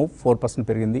the up move, 4%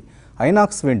 పెరిగింది.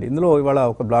 ఐనాక్స్ విండ్ ఇందులో ఇవాళ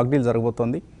ఒక బ్లాక్ డీల్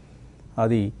జరగబోతోంది,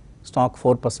 అది స్టాక్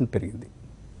 4% పెరిగింది.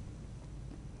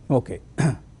 ఓకే,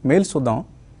 మెయిల్స్ చూద్దాం.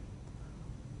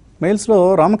 మెయిల్స్లో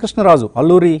రామకృష్ణరాజు,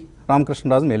 అల్లూరి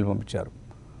రామకృష్ణరాజు మెయిల్ పంపించారు.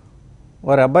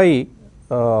 వారి అబ్బాయి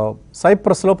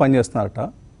సైప్రస్లో పనిచేస్తున్నారట,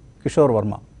 కిషోర్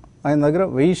వర్మ. ఆయన దగ్గర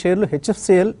 1000 షేర్లు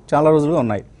హెచ్ఎఫ్సిఎల్ చాలా రోజులుగా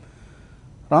ఉన్నాయి.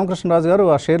 రామకృష్ణరాజు గారు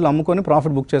ఆ షేర్లు అమ్ముకొని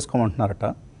ప్రాఫిట్ బుక్ చేసుకోమంటున్నారట.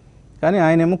 కానీ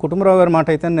ఆయనేమో కుటుంబరావు గారి మాట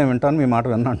అయితే నేను వింటాను, మీ మాట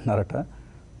విన్నా అంటున్నారట.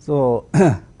 సో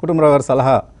కుటుంబరావు గారి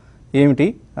సలహా ఏమిటి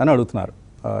అని అడుగుతున్నారు.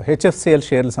 హెచ్ఎఫ్సిఎల్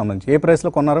షేర్లు సంబంధించి ఏ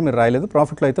ప్రైస్లో కొన్నారో మీరు రాయలేదు,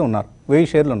 ప్రాఫిట్లో అయితే ఉన్నారు, 1000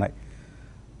 షేర్లు ఉన్నాయి.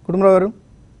 కుటుంబరావు గారు,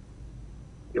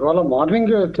 ఇవాళ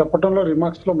మార్నింగ్ చెప్పడంలో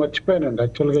రిమార్క్స్ లో మర్చిపోయానండి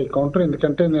యాక్చువల్గా ఈ కౌంటర్,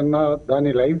 ఎందుకంటే నిన్న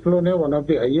దాని లైఫ్ లోనే one of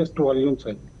the highest volumes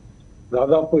అయింది.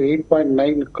 దాదాపు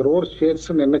 8.9 crore షేర్స్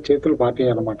నిన్న చేతులు మాటాయి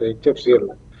అనమాట HFCL,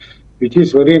 which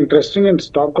is very interesting. And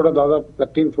stock కూడా దాదాపు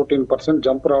 13-14%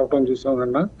 జంప్ రావడం చూసాం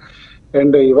నిన్న.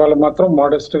 అండ్ ఇవాళ మాత్రం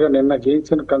మోడెస్ట్ గా నిన్న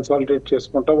గెయిన్స్ ని కన్సాలిడేట్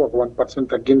చేసుకుంటా ఒక 1%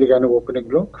 తగ్గింది కానీ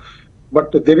ఓపెనింగ్ లో.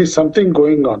 But there is something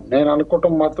going on. నేను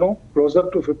అనుకోవటం మాత్రం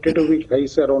closer to 52 week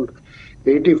highs around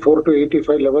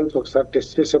 84-85 levels ఒకసారి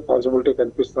టెస్ట్ చేసే పాసిబిలిటీ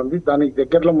కనిపిస్తుంది. దానికి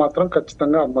దగ్గరలో మాత్రం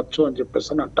ఖచ్చితంగా అమ్మచ్చు అని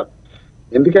చెప్పేసి అంటారు.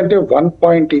 ఎందుకంటే 1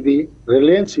 పాయింట్ ఇది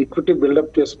రిలయన్స్ ఈక్విటీ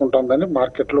బిల్డప్ చేసుకుంటుందని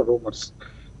మార్కెట్ లో రూమర్స్.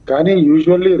 కానీ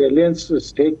యూజువల్లీ రిలయన్స్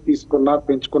స్టేక్ తీసుకున్నా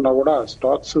పెంచుకున్నా కూడా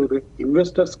స్టాక్స్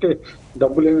ఇన్వెస్టర్స్ కి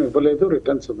డబ్బులు ఏమి ఇవ్వలేదు,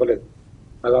 రిటర్న్స్ ఇవ్వలేదు.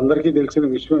 అది అందరికీ తెలిసిన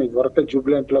విషయం. ఇదివరకు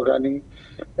జూబ్లెంట్ లో కానీ,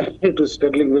 ఇటు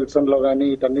స్టెర్లింగ్ విల్సన్ లో కానీ,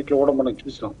 వీటన్నిటిలో కూడా మనం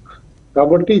చూసాం.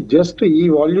 కాబట్టి జస్ట్ ఈ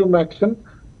volume action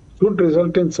should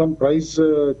result in some price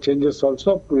changes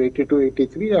also up to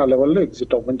 82-83 ఆ లెవెల్లో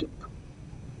ఎగ్జిట్ అవ్వమని చెప్తాం.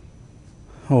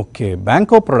 ఓకే,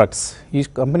 బ్యాంకో ప్రొడక్ట్స్ ఈ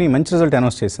కంపెనీ మంచి రిజల్ట్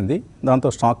అనౌన్స్ చేసింది, దాంతో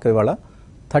స్టాక్ ఇవాళ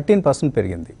 13%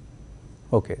 పెరిగింది.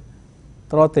 ఓకే,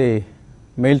 తర్వాత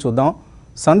మెయిల్ చూద్దాం.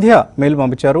 సంధ్య మెయిల్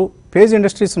పంపించారు. పేజ్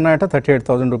ఇండస్ట్రీస్ ఉన్నాయట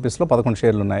 38,000 రూపీస్లో 11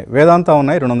 షేర్లు ఉన్నాయి. వేదాంత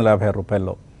ఉన్నాయి 256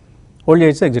 రూపాయల్లో. హోల్డ్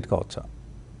చేసి ఎగ్జిట్ కావచ్చా?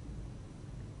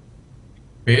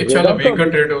 పే చాలా వేదాంత వీక్ గా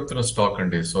ట్రేడ్ అవుతున్న స్టాక్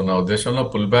అండి. సో నా ఉద్దేశంలో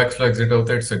పుల్ బ్యాక్స్ లో ఎగ్జిట్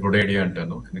అవుతే ఇట్స్ ఎ గుడ్ ఐడియా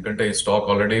అంటాను. ఎందుకంటే ఈ స్టాక్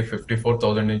ఆల్రెడీ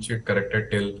 54,000 నుంచి కరెక్టెడ్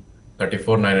టిల్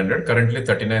 34,900, కరెంట్లీ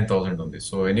 39,000 ఉంది.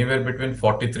 సో ఎనీవేర్ బిట్వీన్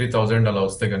 43,000 అలా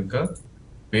వస్తే కనుక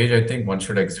page I think one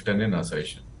should exit అని నా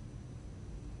సజెషన్.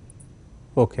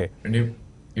 ఓకే. అండ్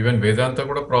ఈవెన్ వేదాంత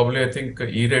కూడా ప్రాబ్లీ ఐ థింక్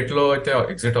ఈ రేట్ లో అయితే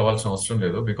ఎగ్జిట్ అవ్వాల్సిన అవసరం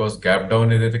లేదు. బికాస్ గ్యాప్ డౌన్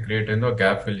ఏదైతే క్రియేట్ అయిందో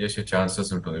గ్యాప్ ఫిల్ చేసే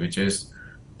ఛాన్సెస్ ఉంటుంది, విచ్ ఇస్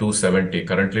 270,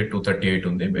 కరెంట్లీ 238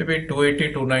 ఉంది. మేబీ 280,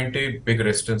 290 బిగ్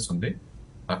రెసిస్టెన్స్ ఉంది.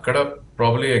 అక్కడ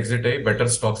ప్రాబ్లీ ఎగ్జిట్ అయ్యి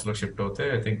బెటర్ స్టాక్స్ లో షిఫ్ట్ అవుతే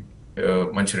ఐ థింక్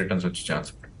మంచి రిటర్న్స్ వచ్చే ఛాన్స్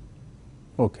ఉంటుంది.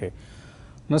 ఓకే.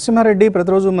 నరసింహారెడ్డి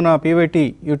ప్రతిరోజు మన PYT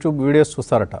YouTube videos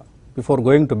చూస్తారట before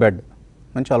going to bed.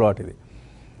 మంచి అలవాటు ఇది,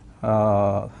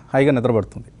 హాయిగా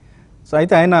నిద్రపడుతుంది. సో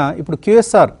అయితే ఆయన ఇప్పుడు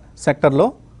క్యూఎస్ఆర్ సెక్టర్లో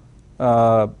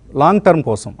లాంగ్ టర్మ్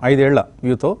కోసం 5 ఏళ్ల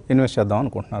వ్యూతో ఇన్వెస్ట్ చేద్దాం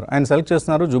అనుకుంటున్నారు. ఆయన సెలెక్ట్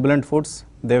చేస్తున్నారు జూబిలెంట్ ఫుడ్స్,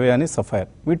 దేవయాని, సఫైర్.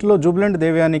 వీటిలో జూబిలెంట్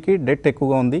దేవయానికి డెట్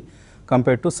ఎక్కువగా ఉంది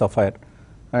compare to sapphire.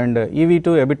 And EV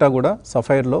to EBITDA కూడా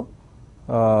సఫైర్లో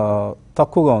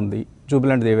తక్కువగా ఉంది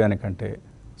జూబిలెంట్ దేవయాని కంటే.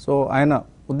 సో ఆయన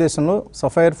ఉద్దేశంలో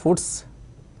sapphire foods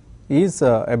is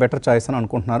a better choice అని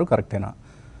అనుకుంటున్నారు. కరెక్టేనా?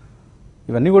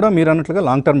 ఇవన్నీ కూడా మీరు అన్నట్లుగా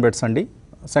లాంగ్ టర్మ్ బెట్స్ అండి.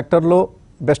 సెక్టర్లో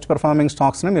బెస్ట్ పెర్ఫార్మింగ్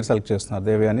స్టాక్స్ని మీరు సెలెక్ట్ చేస్తున్నారు,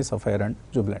 Devayani, sapphire and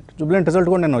Jubilant. Jubilant result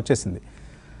కూడా నేను వచ్చేసింది.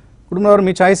 కుటుంబం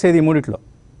మీ చాయిస్ ఏది మూడిట్లో?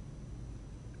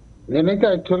 నేనైతే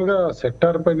యాక్చువల్గా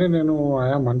సెక్టార్ పైన నేను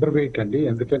ఐఎమ్ అండర్ వెయిట్ అండి.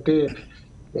 ఎందుకంటే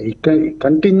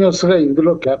కంటిన్యూస్ గా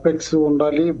ఇందులో క్యాపెక్స్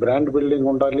ఉండాలి, బ్రాండ్ బిల్డింగ్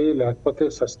ఉండాలి, లేకపోతే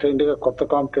సస్టైన్డ్ గా కొత్త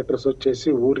కాంపిటేటర్స్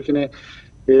వచ్చేసి ఊరికినే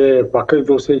పక్కకి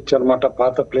దూసేయచ్చు అనమాట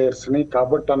పాత ప్లేయర్స్ ని.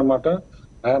 కాబట్టి అనమాట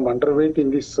I'm under weight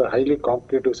in this highly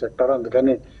competitive sector.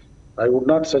 అందుకని I would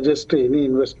not suggest any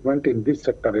investment in this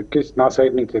sector, at least నా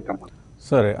సైడ్ నుంచి అయితే.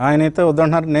 సరే, ఆయనైతే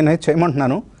వద్దంటున్నారు, నేనైతే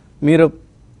చేయమంటున్నాను. మీరు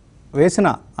వేసిన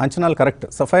అంచనాలు కరెక్ట్.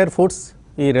 సఫైర్ ఫుడ్స్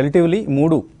ఈ రిలేటివ్లీ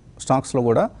 3 స్టాక్స్లో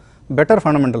కూడా బెటర్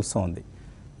ఫండమెంటల్స్తో ఉంది.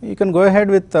 You can go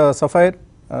ahead with sapphire,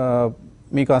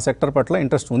 మీకు ఆ సెక్టర్ పట్ల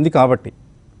ఇంట్రెస్ట్ ఉంది కాబట్టి.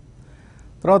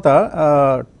 తర్వాత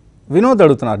వినోద్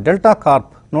అడుగుతున్నారు, డెల్టా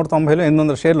కార్ప్ 190లో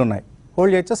 800 షేర్లు ఉన్నాయి,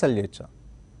 హోల్డ్ చేయొచ్చా, సెల్ చేయొచ్చా?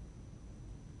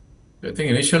 ఐ థింక్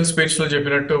ఇనిషియల్ స్పీచ్ లో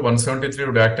చెప్పినట్టు 173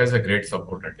 would act as a great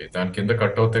support అండి. దాని కింద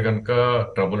కట్ అవుతే కనుక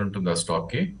ట్రబుల్ ఉంటుంది ఆ స్టాక్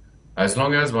కి. యాజ్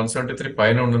లాంగ్ యాజ్ 173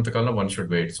 పైన ఉన్నంత కాలం వన్ షుడ్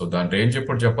వెయిట్. సో దాని రేంజ్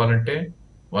ఇప్పుడు చెప్పాలంటే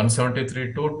 173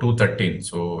 to 213.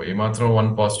 సో ఏమాత్రం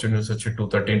వన్ పాజిటివ్ న్యూస్ వచ్చి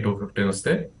 213, 215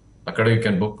 వస్తే అక్కడ you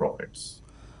can book profits.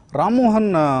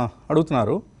 Rammohan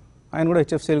అడుగుతున్నారు, ఆయన కూడా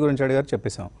హెచ్ఎఫ్సిఎల్ గురించి అడిగారు,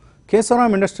 చెప్పేశాం.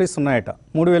 కేశవరామ్ ఇండస్ట్రీస్ ఉన్నాయట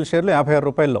 3,000 షేర్లు 56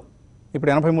 రూపాయల్లో,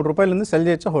 ఇప్పుడు 83 రూపాయలు ఉంది, సెల్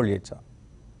చేయొచ్చా, హోల్డ్ చేయొచ్చా?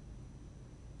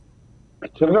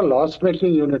 యాక్చువల్గా లాస్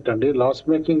మేకింగ్ యూనిట్ అండి. లాస్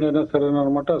మేకింగ్ అయినా సరే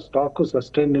అనమాట స్టాక్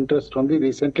సస్టైన్ ఇంట్రెస్ట్ ఉంది.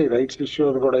 రీసెంట్లీ రైట్స్ ఇష్యూ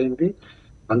కూడా అయింది.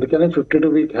 అందుకనే 52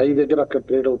 వీక్ హై దగ్గర అక్కడ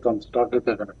ట్రేడ్ అవుతాం స్టాక్ అయితే.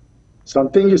 అక్కడ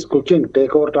something is cooking,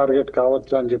 take over target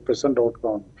కావచ్చా అని చెప్పేసి డౌట్ గా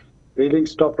ఉంది.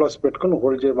 రీలింగ్ స్టాప్ లాస్ పెట్టుకుని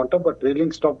హోల్డ్ చేయమంట. బట్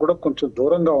రీలింగ్ స్టాప్ కూడా కొంచెం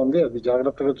దూరంగా ఉంది, అది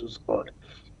జాగ్రత్తగా చూసుకోవాలి.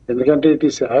 ఎందుకంటే it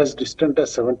is as distant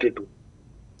as 72.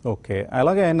 Okay.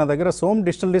 అలాగే ఆయన దగ్గర సోమ్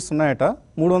డిస్టిలరీస్ ఉన్నాయట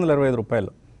 325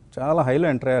 రూపాయలు, చాలా హైలో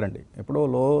ఎంటర్ అయ్యారండి. ఎప్పుడో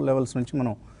లో లెవెల్స్ నుంచి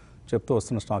మనం చెప్తూ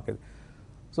వస్తున్న స్టాక్ ఇది.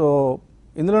 సో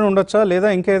ఇందులోనే ఉండొచ్చా, లేదా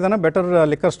ఇంకా ఏదైనా బెటర్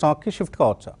లిక్కర్ స్టాక్కి షిఫ్ట్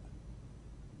కావచ్చా?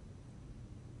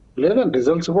 లేదండి,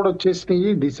 రిజల్ట్స్ కూడా వచ్చేసినాయి,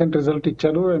 డీసెంట్ రిజల్ట్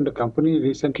ఇచ్చారు. And company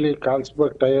recently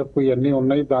Carlsberg tie up ఇవన్నీ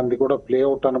ఉన్నాయి, దాన్ని కూడా ప్లే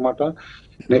అవుట్ అనమాట.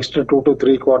 Next 2 to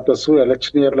 3 quarters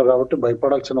election year లో కాబట్టి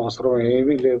భయపడాల్సిన అవసరం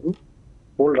ఏమీ లేదు.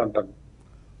 హోల్డ్ అంటాను.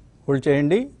 హోల్డ్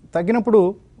చేయండి, తగ్గినప్పుడు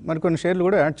మరికొన్ని షేర్లు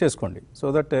కూడా యాడ్ చేసుకోండి, so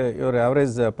that your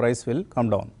average price will come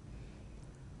down.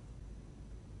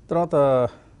 తర్వాత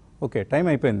ఓకే, టైం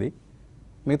అయిపోయింది.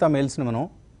 మిగతా మెయిల్స్ని మనం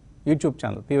YouTube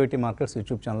channel, PYT markets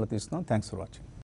YouTube ఛానల్లో తీస్తున్నాం. Thanks for watching.